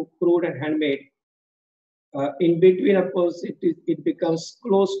very crude and handmade. In between, of course, it becomes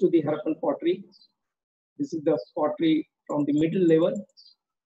close to the Harappan pottery. This is the pottery from the middle level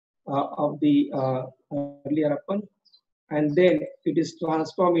of the early Harappan. And then it is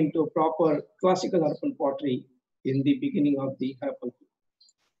transformed into proper classical Harappan pottery in the beginning of the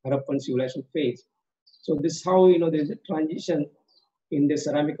Harappan civilization phase. So this is how, there is a transition in the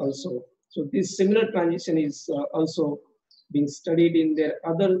ceramic also. So this similar transition is also being studied in their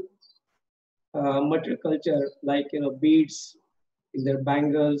other material culture, like, beads, in their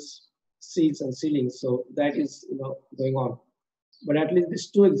bangles, seals and ceilings. So that is, going on. But at least these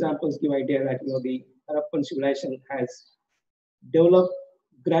two examples give idea that, the Harappan civilization has developed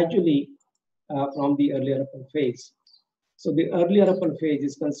gradually from the early Harappan phase. So the early Harappan phase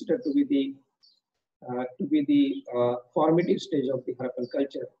is considered to be the formative stage of the Harappan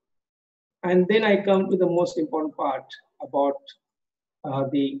culture. And then I come to the most important part about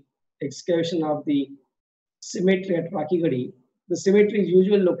the excavation of the cemetery at Rakhigarhi. The cemetery is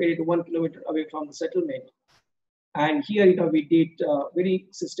usually located 1 kilometer away from the settlement. And here, we did very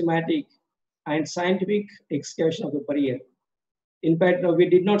systematic and scientific excavation of the barrier. In fact, we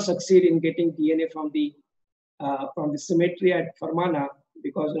did not succeed in getting DNA from the cemetery at Farmana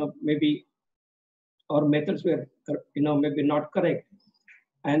because maybe our methods were maybe not correct,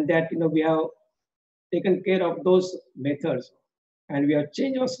 and that we have taken care of those methods, and we have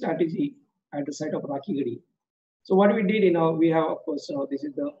changed our strategy at the site of Rakhigarhi. So what we did, we have, of course, this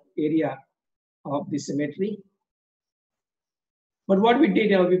is the area of the cemetery. But what we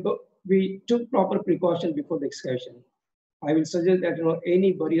did, we took proper precaution before the excavation. I will suggest that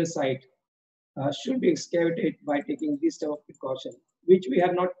any burial site should be excavated by taking this type of precaution, which we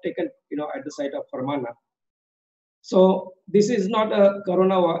have not taken, at the site of Farmana. So this is not a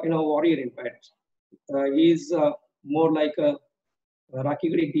Corona, warrior. In fact, he is more like a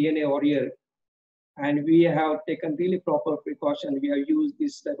Rakhigarhi DNA warrior, And we have taken really proper precaution. We have used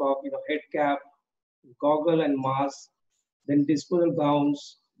this type of head cap, goggle and mask, then disposal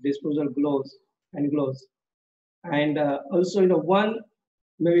gowns, disposal gloves and gloves, and also one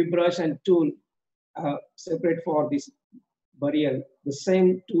maybe brush and tool separate for this burial. The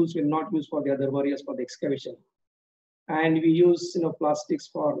same tools will not use for the other burials for the excavation. And we use plastics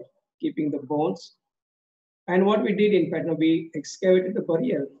for keeping the bones. And what we did, in fact, we excavated the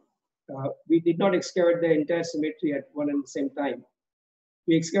burial. We did not excavate the entire cemetery at one and the same time.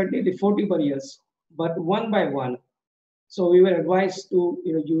 We excavated nearly 40 burials, but one by one. So we were advised to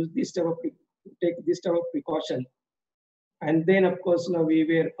use this type of take this type of precaution. And then, of course, we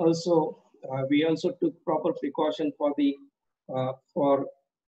were also we also took proper precaution for the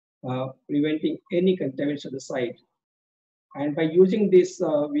preventing any contamination of the site. And by using this,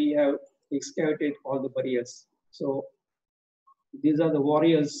 we have excavated all the burials. So these are the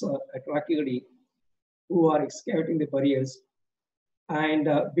warriors at Rakhigarhi who are excavating the burials. And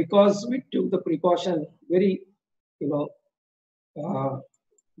because we took the precaution, very,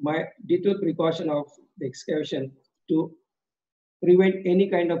 my detailed precaution of the excavation to prevent any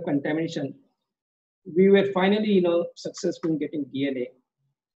kind of contamination, we were finally, successful in getting DNA.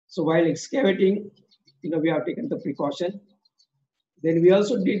 So while excavating, we have taken the precaution. Then we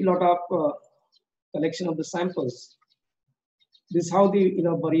also did a lot of collection of the samples. This is how the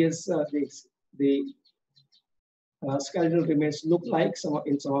burials, the skeletal remains look like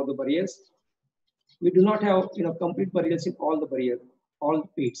in some of the burials. We do not have complete burials in all the all the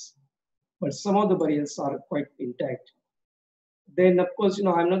pits, but some of the burials are quite intact. Then of course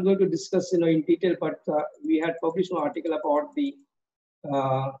I'm not going to discuss in detail, but we had published an article about the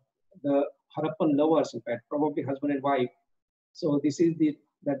Harappan lovers, in fact, probably husband and wife. So this is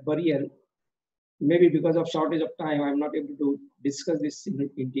that burial. Maybe because of shortage of time, I'm not able to discuss this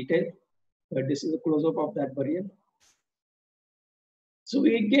in detail, but this is a close-up of that burial. So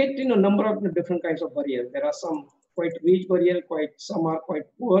we get a number of different kinds of burial. There are some quite rich burial, some are quite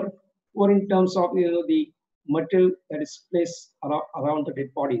poor in terms of the material that is placed around the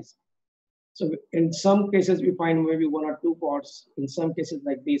dead bodies. So in some cases we find maybe one or two pots. In some cases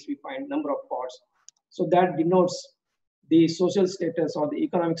like this, we find number of pots. So that denotes the social status or the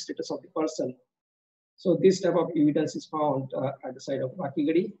economic status of the person. So this type of evidence is found at the site of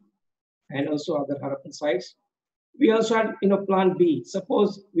Rakhigarhi and also other Harappan sites. We also had plan B.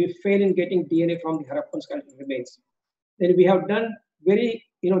 Suppose we fail in getting DNA from the Harappan skeletal remains. Then we have done very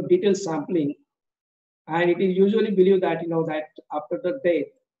detailed sampling, and it is usually believed that that after the death,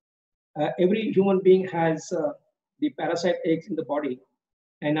 every human being has the parasite eggs in the body,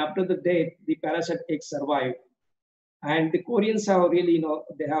 and after the death, the parasite eggs survive. And the Koreans have really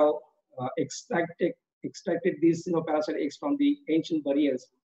they have extracted these parasite eggs from the ancient burials,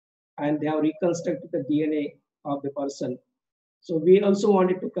 and they have reconstructed the DNA of the person. So we also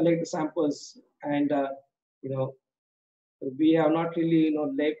wanted to collect the samples, and we have not really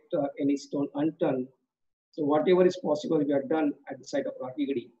left any stone unturned. So whatever is possible, we have done at the site of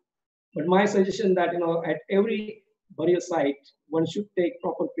Rakhigarhi. But my suggestion that at every burial site, one should take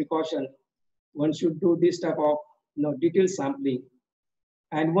proper precaution. One should do this type of detailed sampling.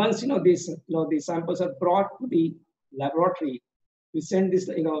 And once these samples are brought to the laboratory, we send these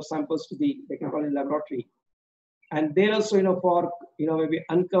samples to the technical laboratory. And there also for maybe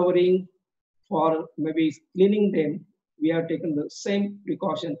uncovering, for maybe cleaning them, we have taken the same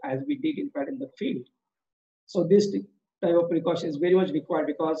precaution as we did in fact in the field. So this type of precaution is very much required,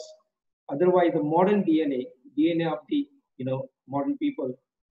 because otherwise the modern DNA of the modern people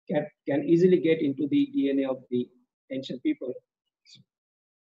can easily get into the DNA of the ancient people.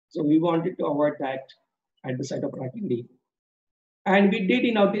 So we wanted to avoid that at the site of Rakhigarhi. And we did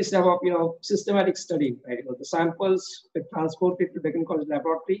this type of systematic study. Right? The samples were transported to Deccan College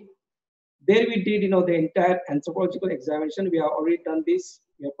Laboratory. There we did the entire anthropological examination. We have already done this.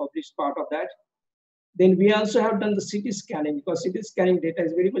 We have published part of that. Then we also have done the CT scanning, because CT scanning data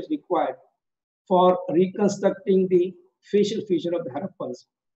is very much required for reconstructing the facial feature of the Harappans.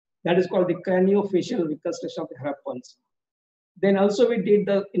 That is called the craniofacial reconstruction of the Harappans. Then also we did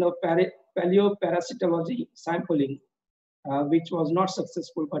the paleoparasitology sampling, which was not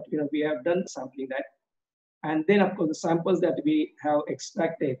successful, but we have done sampling that. And then of course the samples that we have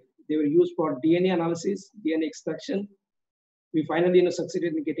extracted, they were used for DNA analysis, DNA extraction. We finally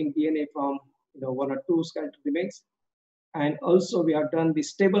succeeded in getting DNA from one or two skeletal remains. And also we have done the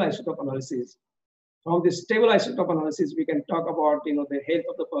stable isotope analysis. From the stable isotope analysis, we can talk about the health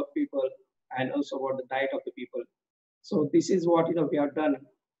of the people and also about the diet of the people. So this is what we have done.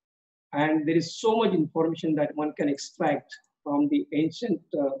 And there is so much information that one can extract from the ancient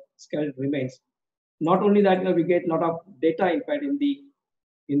skeletal remains. not only that, we get a lot of data, in fact, in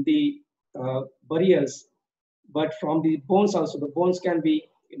the burials, but from the bones also. The bones can be,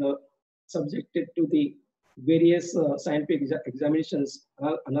 subjected to the various scientific examinations,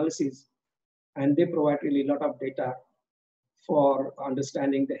 analysis, and they provide really a lot of data for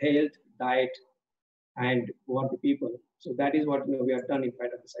understanding the health, diet, and who are the people. So that is what we have done, in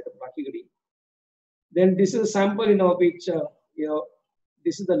fact, at the site of Rakhigarhi. Then this is a sample, which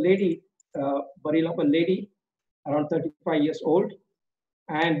this is the lady, burial of a lady around 35 years old,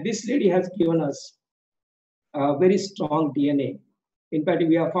 and this lady has given us a very strong DNA. In fact,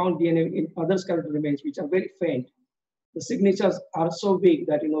 we have found DNA in other skeletal remains which are very faint. The signatures are so big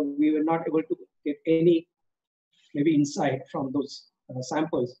that we were not able to get any maybe insight from those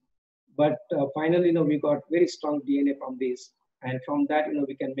samples. But finally, we got very strong DNA from this, and from that,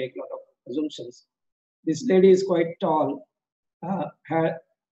 we can make a lot of assumptions. This lady is quite tall,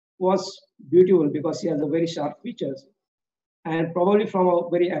 was beautiful because she has a very sharp features, and probably from a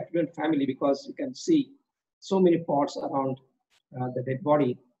very affluent family because you can see so many pots around the dead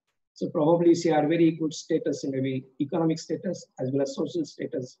body. So probably she had very good status, in maybe economic status as well as social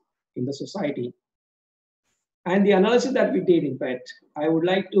status in the society. And the analysis that we did, in fact, I would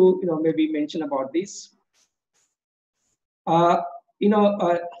like to maybe mention about this.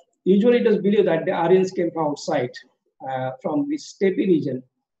 Usually it is believed that the Aryans came from outside, from the steppe region,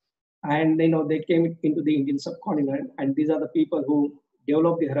 and they came into the Indian subcontinent, and these are the people who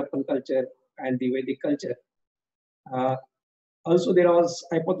developed the Harappan culture and the Vedic culture. Also, there was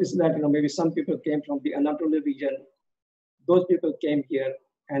hypothesis that maybe some people came from the Anatolian region. Those people came here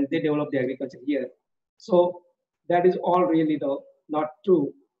and they developed the agriculture here. So that is all really not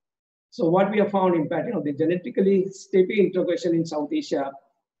true. So what we have found, in fact, the genetically steppe integration in South Asia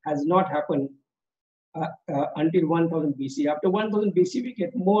has not happened until 1000 BC. After 1000 BC, we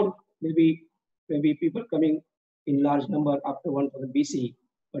get more maybe people coming in large number after 1000 BC,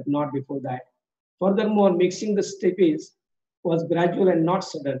 but not before that. Furthermore, mixing the steppes was gradual and not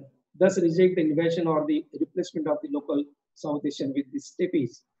sudden, thus reject the invasion or the replacement of the local South Asian with the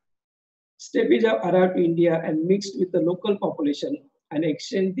steppes. Steppes have arrived to India and mixed with the local population and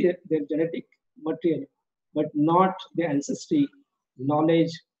exchanged their genetic material, but not their ancestry, knowledge,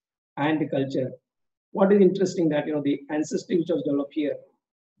 and the culture. What is interesting that the ancestry which was developed here,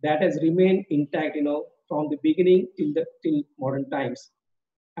 that has remained intact, from the beginning till modern times,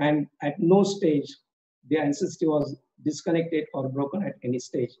 and at no stage the ancestry was disconnected or broken at any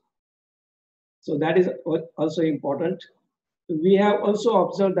stage. So that is also important. We have also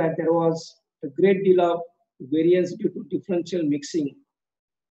observed that there was a great deal of variance due to differential mixing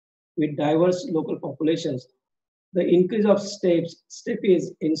with diverse local populations. The increase of steppes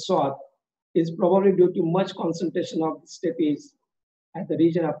in South is probably due to much concentration of steppes at the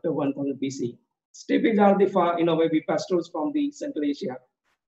region after 1000 BC. Steppes are the far, maybe pastorals from the Central Asia.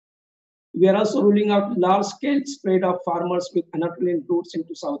 We are also ruling out large-scale spread of farmers with Anatolian roots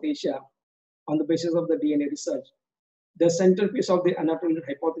into South Asia on the basis of the DNA research. The centerpiece of the Anatolian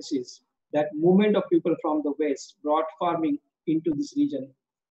hypothesis, that movement of people from the West brought farming into this region,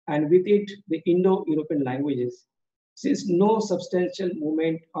 and with it, the Indo-European languages. Since no substantial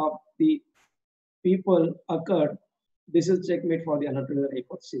movement of the people occurred, this is checkmate for the Anatolian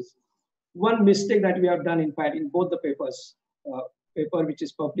hypothesis. One mistake that we have done, in fact, in both the papers, paper which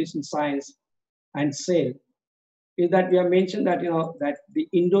is published in Science and Sail, is that we have mentioned that that the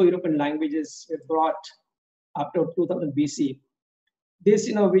Indo-European languages were brought after 2000 BC. This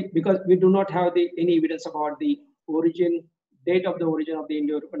because we do not have any evidence about the date of the origin of the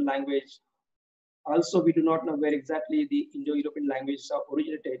Indo-European language. Also, we do not know where exactly the Indo-European languages are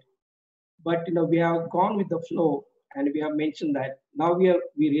originated. But we have gone with the flow, and we have mentioned that. Now we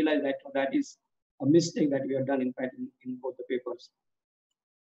realize that that is a mistake that we have done, in fact, in both the papers.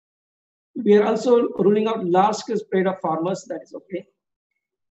 We are also ruling out large-scale spread of farmers. That is okay.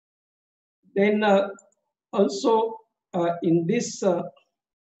 Then also in this cell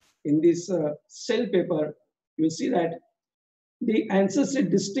paper, you will see that the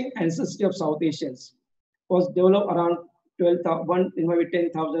distinct ancestry of South Asians was developed around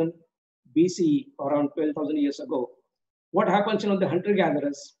 10,000 BC, around 12,000 years ago. What happens, the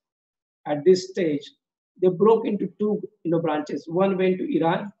hunter-gatherers at this stage, they broke into two branches. One went to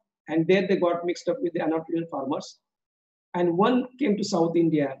Iran, and there they got mixed up with the Anatolian farmers. And one came to South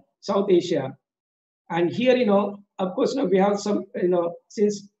Asia. And here, of course, we have some,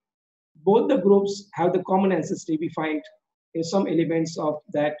 since both the groups have the common ancestry, we find some elements of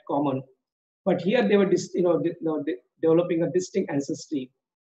that common. But here they were developing a distinct ancestry.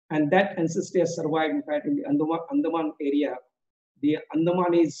 And that ancestry has survived, in fact, in the Andaman area. The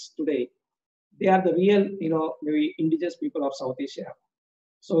Andaman is today, they are the real, maybe indigenous people of South Asia.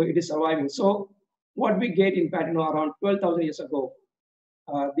 So it is surviving. So what we get, in fact, around 12,000 years ago,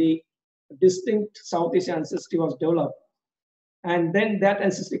 the distinct South Asian ancestry was developed. And then that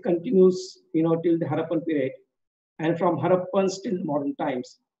ancestry continues, till the Harappan period, and from Harappans till modern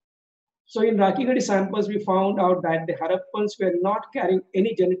times. So in Rakhigarhi samples, we found out that the Harappans were not carrying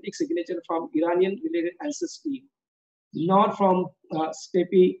any genetic signature from Iranian-related ancestry, nor from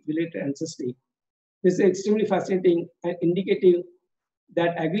steppe-related ancestry. This is extremely fascinating and indicative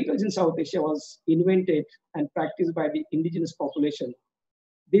that agriculture in South Asia was invented and practiced by the indigenous population.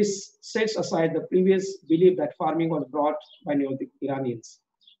 This sets aside the previous belief that farming was brought by Neolithic Iranians.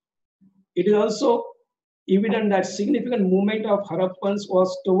 It is also evident that significant movement of Harappans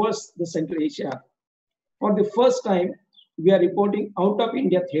was towards the Central Asia. For the first time, we are reporting out of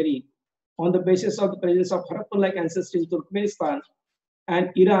India theory on the basis of the presence of Harappan-like ancestry in Turkmenistan and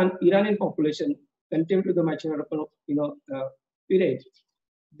Iranian population contemporary to the mature Harappan period.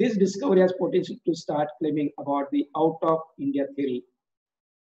 This discovery has potential to start claiming about the out of India theory.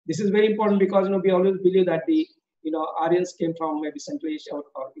 This is very important because we always believe that the Aryans came from maybe Central Asia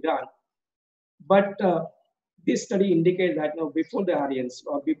or Iran. But this study indicates that before the Aryans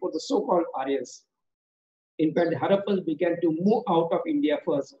or before the so-called Aryans, in fact, the Harappans began to move out of India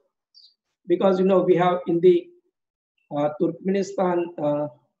first. Because we have in the Turkmenistan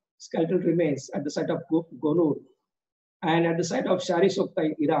skeletal remains at the site of Gonur and at the site of Shari Sokta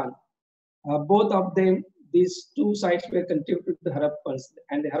in Iran. Both of them, these two sites were contributed to the Harappans,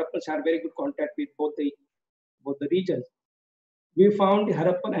 and the Harappans had very good contact with both the regions. We found the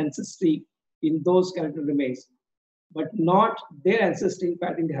Harappan ancestry in those skeletal remains, but not their ancestry in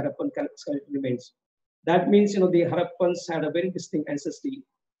fact in the Harappan skeletal remains. That means the Harappans had a very distinct ancestry,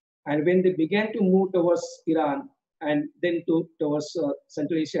 and when they began to move towards Iran and then towards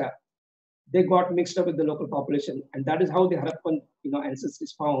Central Asia, they got mixed up with the local population, and that is how the Harappan ancestry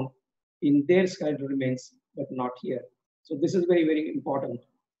is found in their skeletal remains, but not here. So this is very, very important.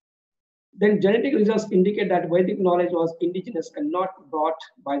 Then genetic results indicate that Vedic knowledge was indigenous and not brought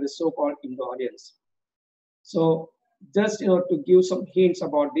by the so-called Indo-Aryans. So just to give some hints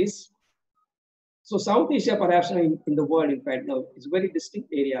about this. So South Asia, perhaps in the world, in fact, is a very distinct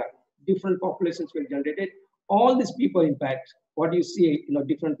area. Different populations were generated. All these people, in fact, what you see,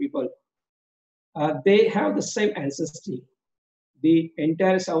 different people, they have the same ancestry. The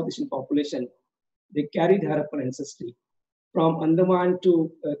entire South Asian population, they carry the Harappan ancestry. From Andaman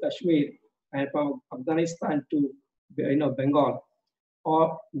to Kashmir and from Afghanistan to Bengal,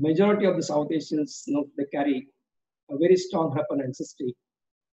 or majority of the South Asians, they carry a very strong Harappan ancestry.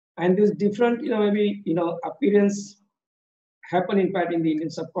 And this different, appearance happen in fact in the Indian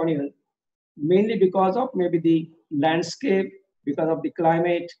subcontinent, mainly because of maybe the landscape, because of the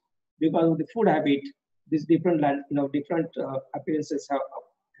climate, because of the food habit. These different appearances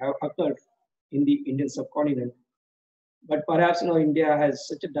have occurred in the Indian subcontinent. But perhaps India has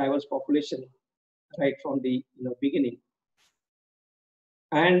such a diverse population right from the beginning,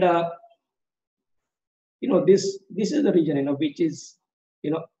 and this is the region which is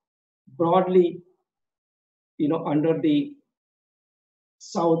broadly under the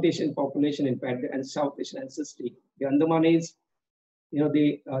South Asian population, in fact, and South Asian ancestry. The Andamanese,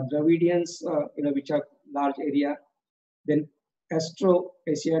 the Dravidians, which are large area, then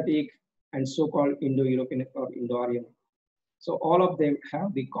Austro-Asiatic and so-called Indo-European or Indo-Aryan. So all of them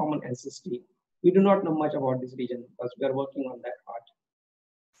have the common ancestry. We do not know much about this region because we are working on that part.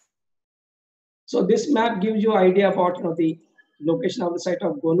 So this map gives you idea about the location of the site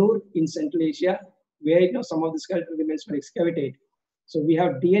of Gonur in Central Asia, where some of the skeletal remains were excavated. So we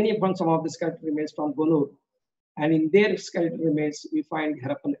have DNA from some of the skeletal remains from Gonur, and in their skeletal remains we find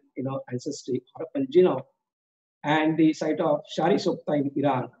Harappan ancestry, Harappan genome, and the site of Shari Sokta in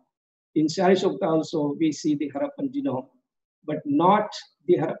Iran. In Shari Sokta also we see the Harappan genome, but not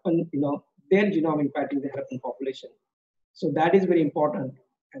the Harappan, their genome impacting the Harappan population. So that is very important,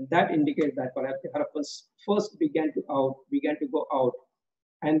 and that indicates that perhaps the Harappans first began to go out,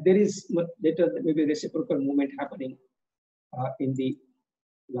 and there is later maybe reciprocal movement happening in the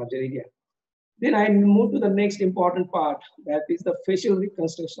larger area. Then I move to the next important part, that is the facial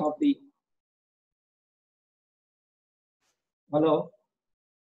reconstruction of the. Hello.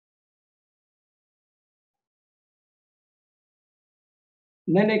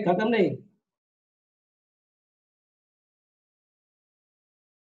 नहीं खत्म नहीं.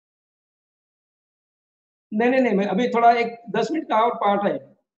 नहीं अभी थोड़ा एक 10 minute का और part है.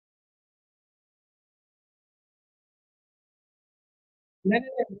 नहीं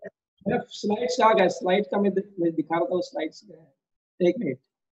स्लाइड्स आ गए, स्लाइड का मैं दिखा रहा हूँ. स्लाइड्स एक minute.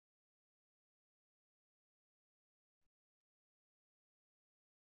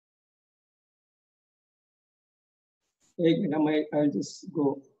 Wait a minute, I'll just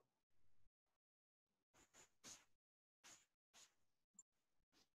go.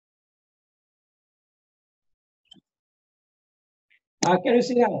 Can you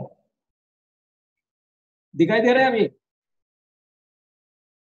see now? दिखाई दे रहा है अभी?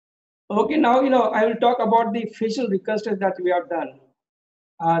 Okay, now I will talk about the facial reconstruction that we have done.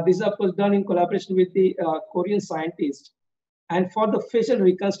 This is of course done in collaboration with the Korean scientists. And for the facial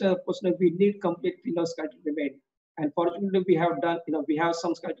reconstruction, of course, we need complete skeletal remain. And fortunately, we have done, we have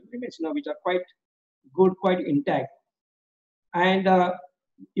some skeletal remains, which are quite good, quite intact. And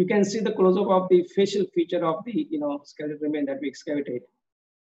you can see the close-up of the facial feature of the, skeletal remain that we excavated.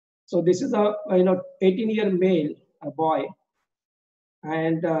 So this is a, 18-year male, a boy,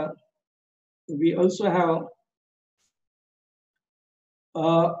 and we also have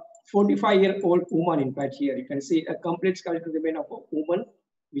a 45-year-old woman. In fact, here you can see a complete skeletal remain of a woman,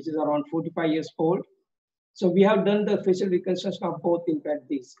 which is around 45 years old. So we have done the facial reconstruction of both, in fact,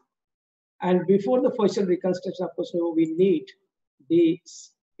 these. And before the facial reconstruction, of course, we need the,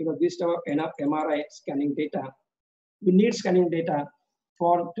 this type of MRI scanning data. We need scanning data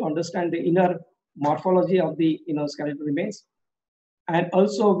to understand the inner morphology of the, skeletal remains. And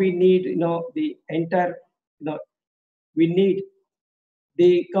also we need, the entire, we need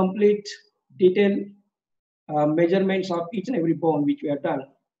the complete detailed measurements of each and every bone which we have done.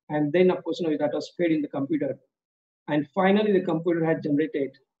 And then, of course, that was fed in the computer. And finally, the computer had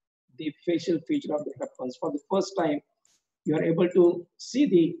generated the facial feature of the Harappans. For the first time, you are able to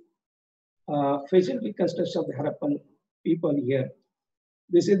see the facial reconstruction of the Harappan people here.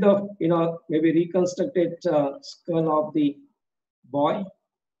 This is the, maybe reconstructed skull of the boy.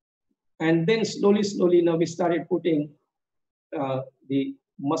 And then slowly, we started putting the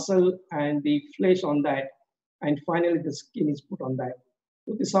muscle and the flesh on that. And finally, the skin is put on that.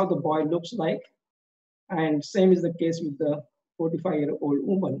 So this is how the boy looks like. And same is the case with the 45-year-old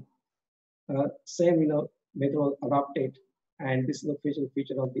woman. Same, method was adopted. And this is the facial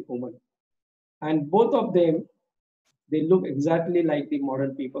feature of the woman. And both of them, they look exactly like the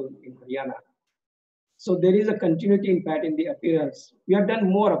modern people in Haryana. So there is a continuity in fact in the appearance. We have done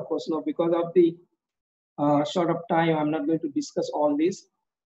more, of course, now because of the short of time. I'm not going to discuss all this,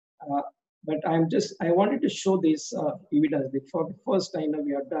 but I wanted to show this evidence. For the first time,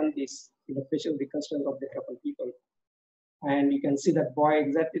 we have done this facial reconstruction of the Harappan people, and you can see that boy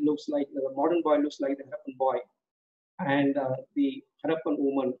exactly looks like the modern boy looks like the Harappan boy, and the Harappan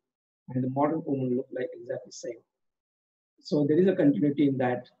woman and the modern woman look like exactly the same. So there is a continuity in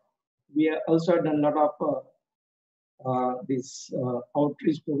that. We have also done a lot of this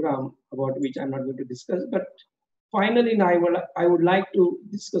outreach program about which I'm not going to discuss. But finally, now I would like to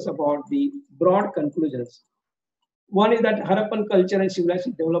discuss about the broad conclusions. One is that Harappan culture and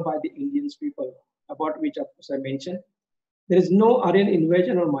civilization developed by the Indians people, about which of course I mentioned. There is no Aryan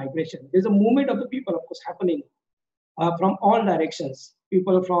invasion or migration. There's a movement of the people, of course, happening from all directions.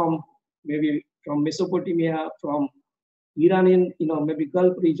 People from maybe from Mesopotamia, from Iranian, maybe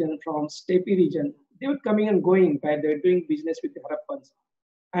Gulf region, from steppe region, they were coming and going, but they were doing business with the Harappans.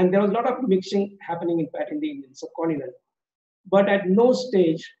 And there was a lot of mixing happening, in fact, in the Indian subcontinent. But at no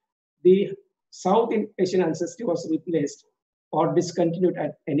stage, the South Asian ancestry was replaced or discontinued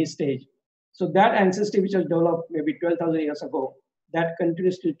at any stage. So that ancestry, which was developed maybe 12,000 years ago, that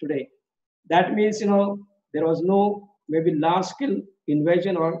continues till today. That means, there was no maybe large-scale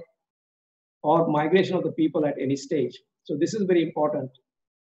invasion or migration of the people at any stage. So this is very important.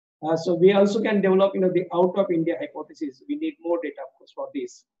 So we also can develop, the out of India hypothesis. We need more data, of course, for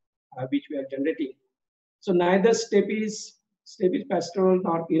this, which we are generating. So neither steppe pastoral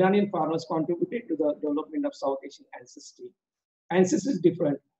nor Iranian farmers contributed to the development of South Asian ancestry. Ancestry is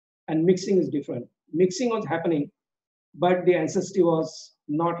different, and mixing is different. Mixing was happening, but the ancestry was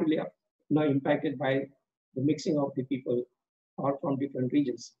not really impacted by the mixing of the people or from different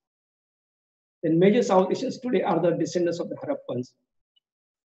regions. Then major South Asians today are the descendants of the Harappans.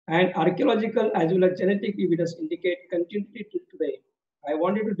 And archaeological as well as genetic evidence indicate continuity till today. I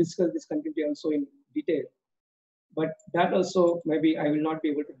wanted to discuss this continuity also in detail, but that also maybe I will not be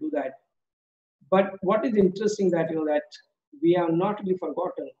able to do that. But what is interesting that that we have not really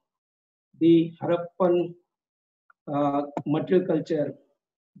forgotten the Harappan material culture,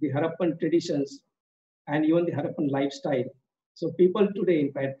 the Harappan traditions, and even the Harappan lifestyle. So people today,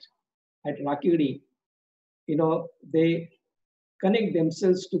 in fact, at Rakhigarhi, they connect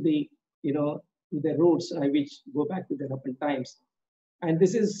themselves to the, to their roots, which go back to the Harappan times. And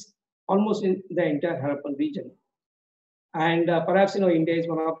this is almost in the entire Harappan region. And perhaps, India is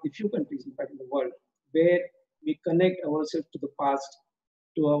one of the few countries, in fact, in the world where we connect ourselves to the past,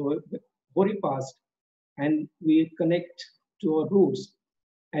 to our very past, and we connect to our roots.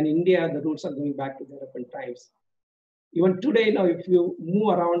 And India, the roots are going back to the Harappan times. Even today, now, if you move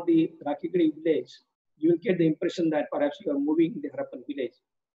around the Rakhigarhi village, you will get the impression that perhaps you are moving in the Harappan village,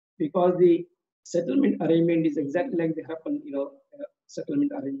 because the settlement arrangement is exactly like the Harappan,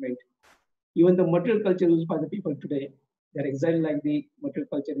 settlement arrangement. Even the material culture used by the people today, they're exactly like the material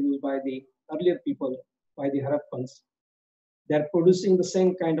culture used by the earlier people, by the Harappans. They're producing the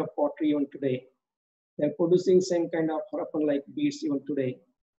same kind of pottery even today. They're producing same kind of Harappan-like beads even today.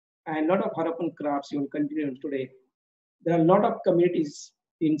 And a lot of Harappan crafts even continue today. There are a lot of communities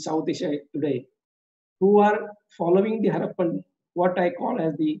in South Asia today who are following the Harappan, what I call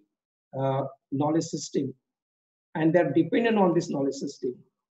as the knowledge system, and they're dependent on this knowledge system.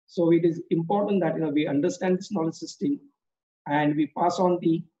 So it is important that we understand this knowledge system and we pass on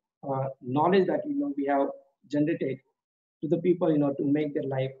the knowledge that we have generated to the people to make their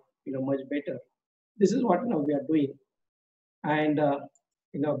life much better. This is what we are doing, and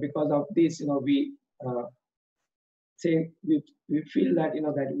because of this we say we feel that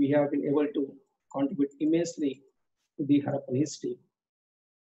that we have been able to contribute immensely to the Harappan history.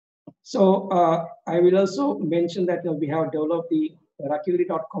 So I will also mention that we have developed the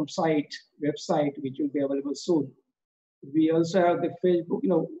Rakhigarhi.com website, which will be available soon. We also have the Facebook,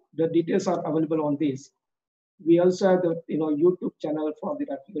 the details are available on this. We also have the YouTube channel for the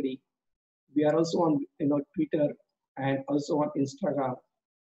Rakhigarhi. We are also on Twitter and also on Instagram.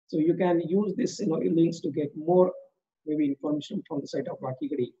 So you can use this links to get more maybe information from the site of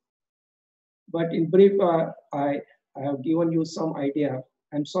Rakhigarhi. But in brief, I have given you some idea.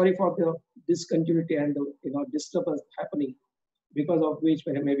 I'm sorry for the discontinuity and the disturbance happening, because of which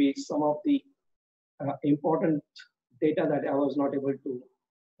maybe some of the important data that I was not able to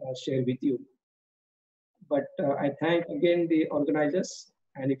share with you. But I thank again the organizers,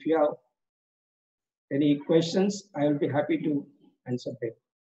 and if you have any questions, I will be happy to answer them.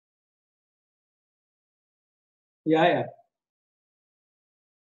 Yeah.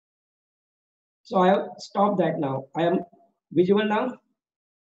 So I have stopped that now. I am visual now.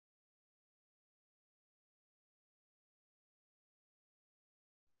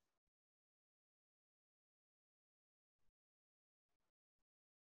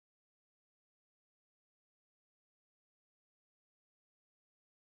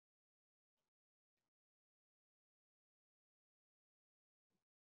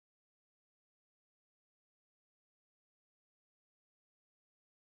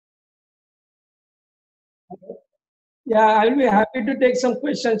 Yeah, I'll be happy to take some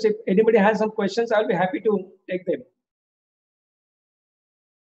questions. If anybody has some questions, I'll be happy to take them.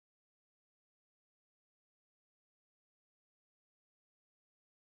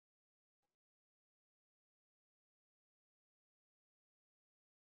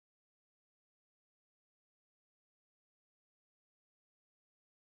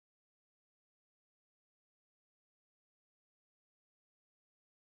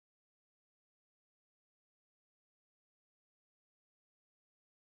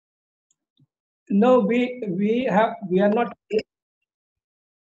 No, we are not.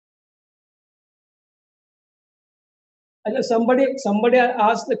 Somebody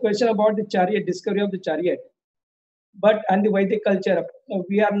asked the question about the chariot, discovery of the chariot, but and the Vedic culture.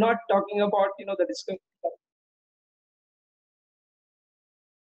 We are not talking about the discovery.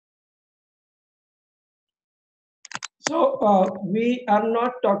 So we are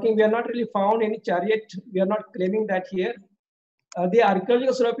not talking. We are not really found any chariot. We are not claiming that here. The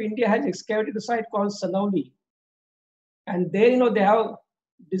Archaeological Survey of India has excavated a site called Sanauli, and there they have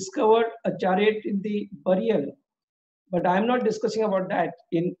discovered a chariot in the burial. But I'm not discussing about that.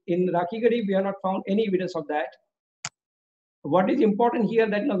 In Rakhigarhi, we have not found any evidence of that. What is important here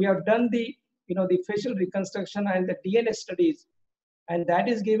that we have done the the facial reconstruction and the DNA studies, and that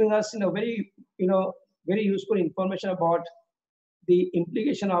is giving us very very useful information about the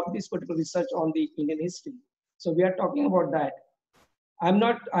implication of this particular research on the Indian history. So we are talking about that. I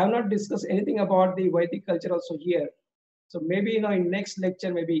have not discussed anything about the Vedic culture also here. So maybe in next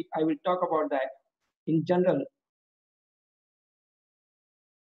lecture maybe I will talk about that in general.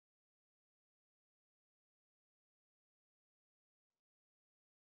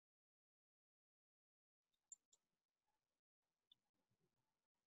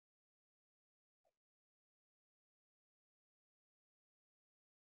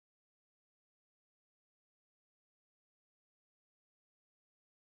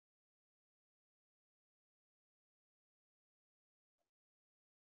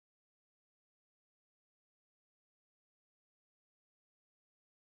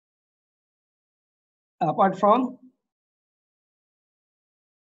 Apart from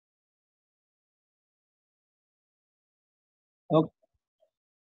Okay.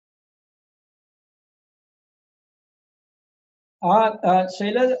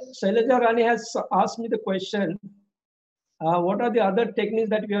 Shailaja Rani has asked me the question, what are the other techniques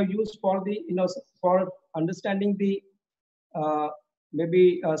that we have used for the, for understanding the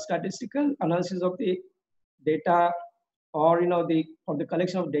maybe statistical analysis of the data, or or the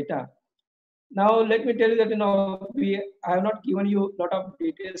collection of data. Now let me tell you that I have not given you a lot of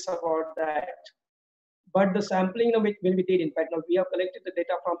details about that, but the sampling, when we did, in fact, now we have collected the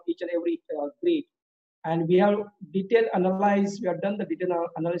data from each and every grade, and we have detailed analyze. We have done the detailed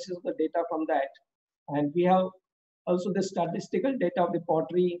analysis of the data from that, and we have also the statistical data of the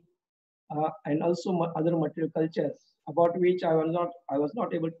pottery, and also other material cultures, about which I was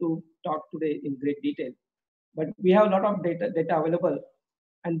not able to talk today in great detail. But we have a lot of data available,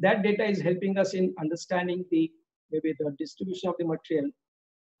 and that data is helping us in understanding the maybe the distribution of the material,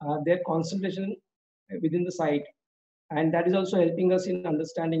 their concentration within the site, and that is also helping us in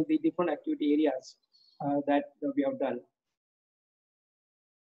understanding the different activity areas that we have done.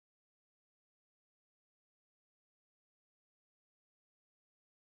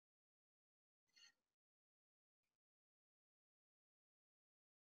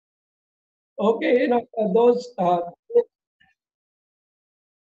 Okay, those.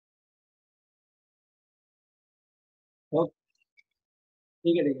 Okay,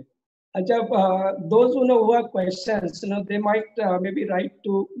 ठीक है, ठीक है. Acha, those who have questions, they might maybe write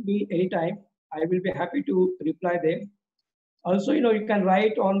to me anytime. I will be happy to reply them. Also, you can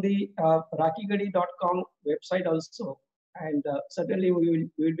write on the rakhigarhi.com website also, and certainly we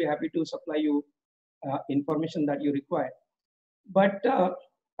will be happy to supply you information that you require. But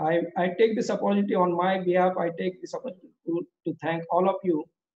I take this opportunity on my behalf. I take this opportunity to thank all of you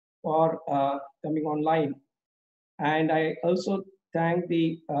for coming online, and I also thank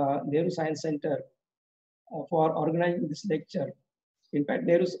the Nehru Science Center for organizing this lecture. In fact,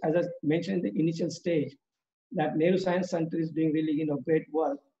 Nehru, as I mentioned in the initial stage, that Nehru Science Center is doing really great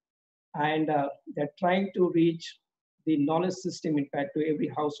work, and they're trying to reach the knowledge system, in fact, to every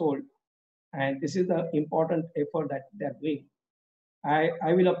household. And this is the important effort that they're doing.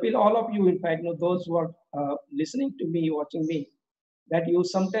 I will appeal all of you, in fact, those who are listening to me, watching me, that you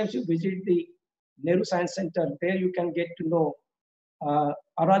sometimes you visit the Nehru Science Center. There you can get to know, or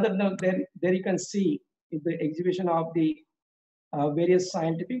rather, there you can see the exhibition of the various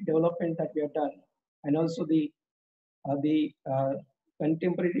scientific development that we have done, and also the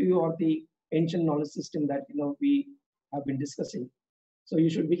contemporary or the ancient knowledge system that we have been discussing. So you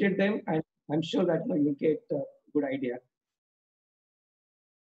should visit them, and I'm sure that you'll get a good idea.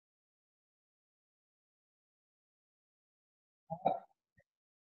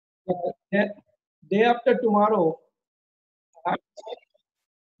 Yeah, day after tomorrow, uh,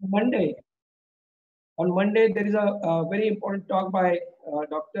 Monday. On Monday, there is a very important talk by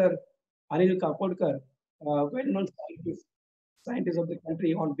Dr. Anil Kapodkar, well-known scientist of the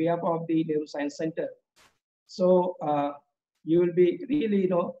country, on behalf of the Neuroscience Center. So you will be really,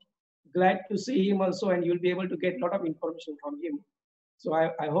 glad to see him also, and you'll be able to get a lot of information from him. So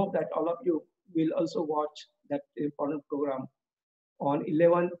I hope that all of you will also watch that important program on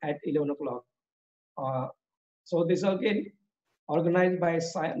 11 at 11 o'clock. So this is again organized by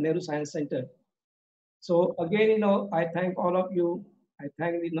Nehru Science Center. So again, I thank all of you. I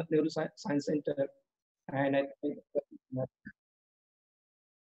thank the Nehru Science Center, and I thank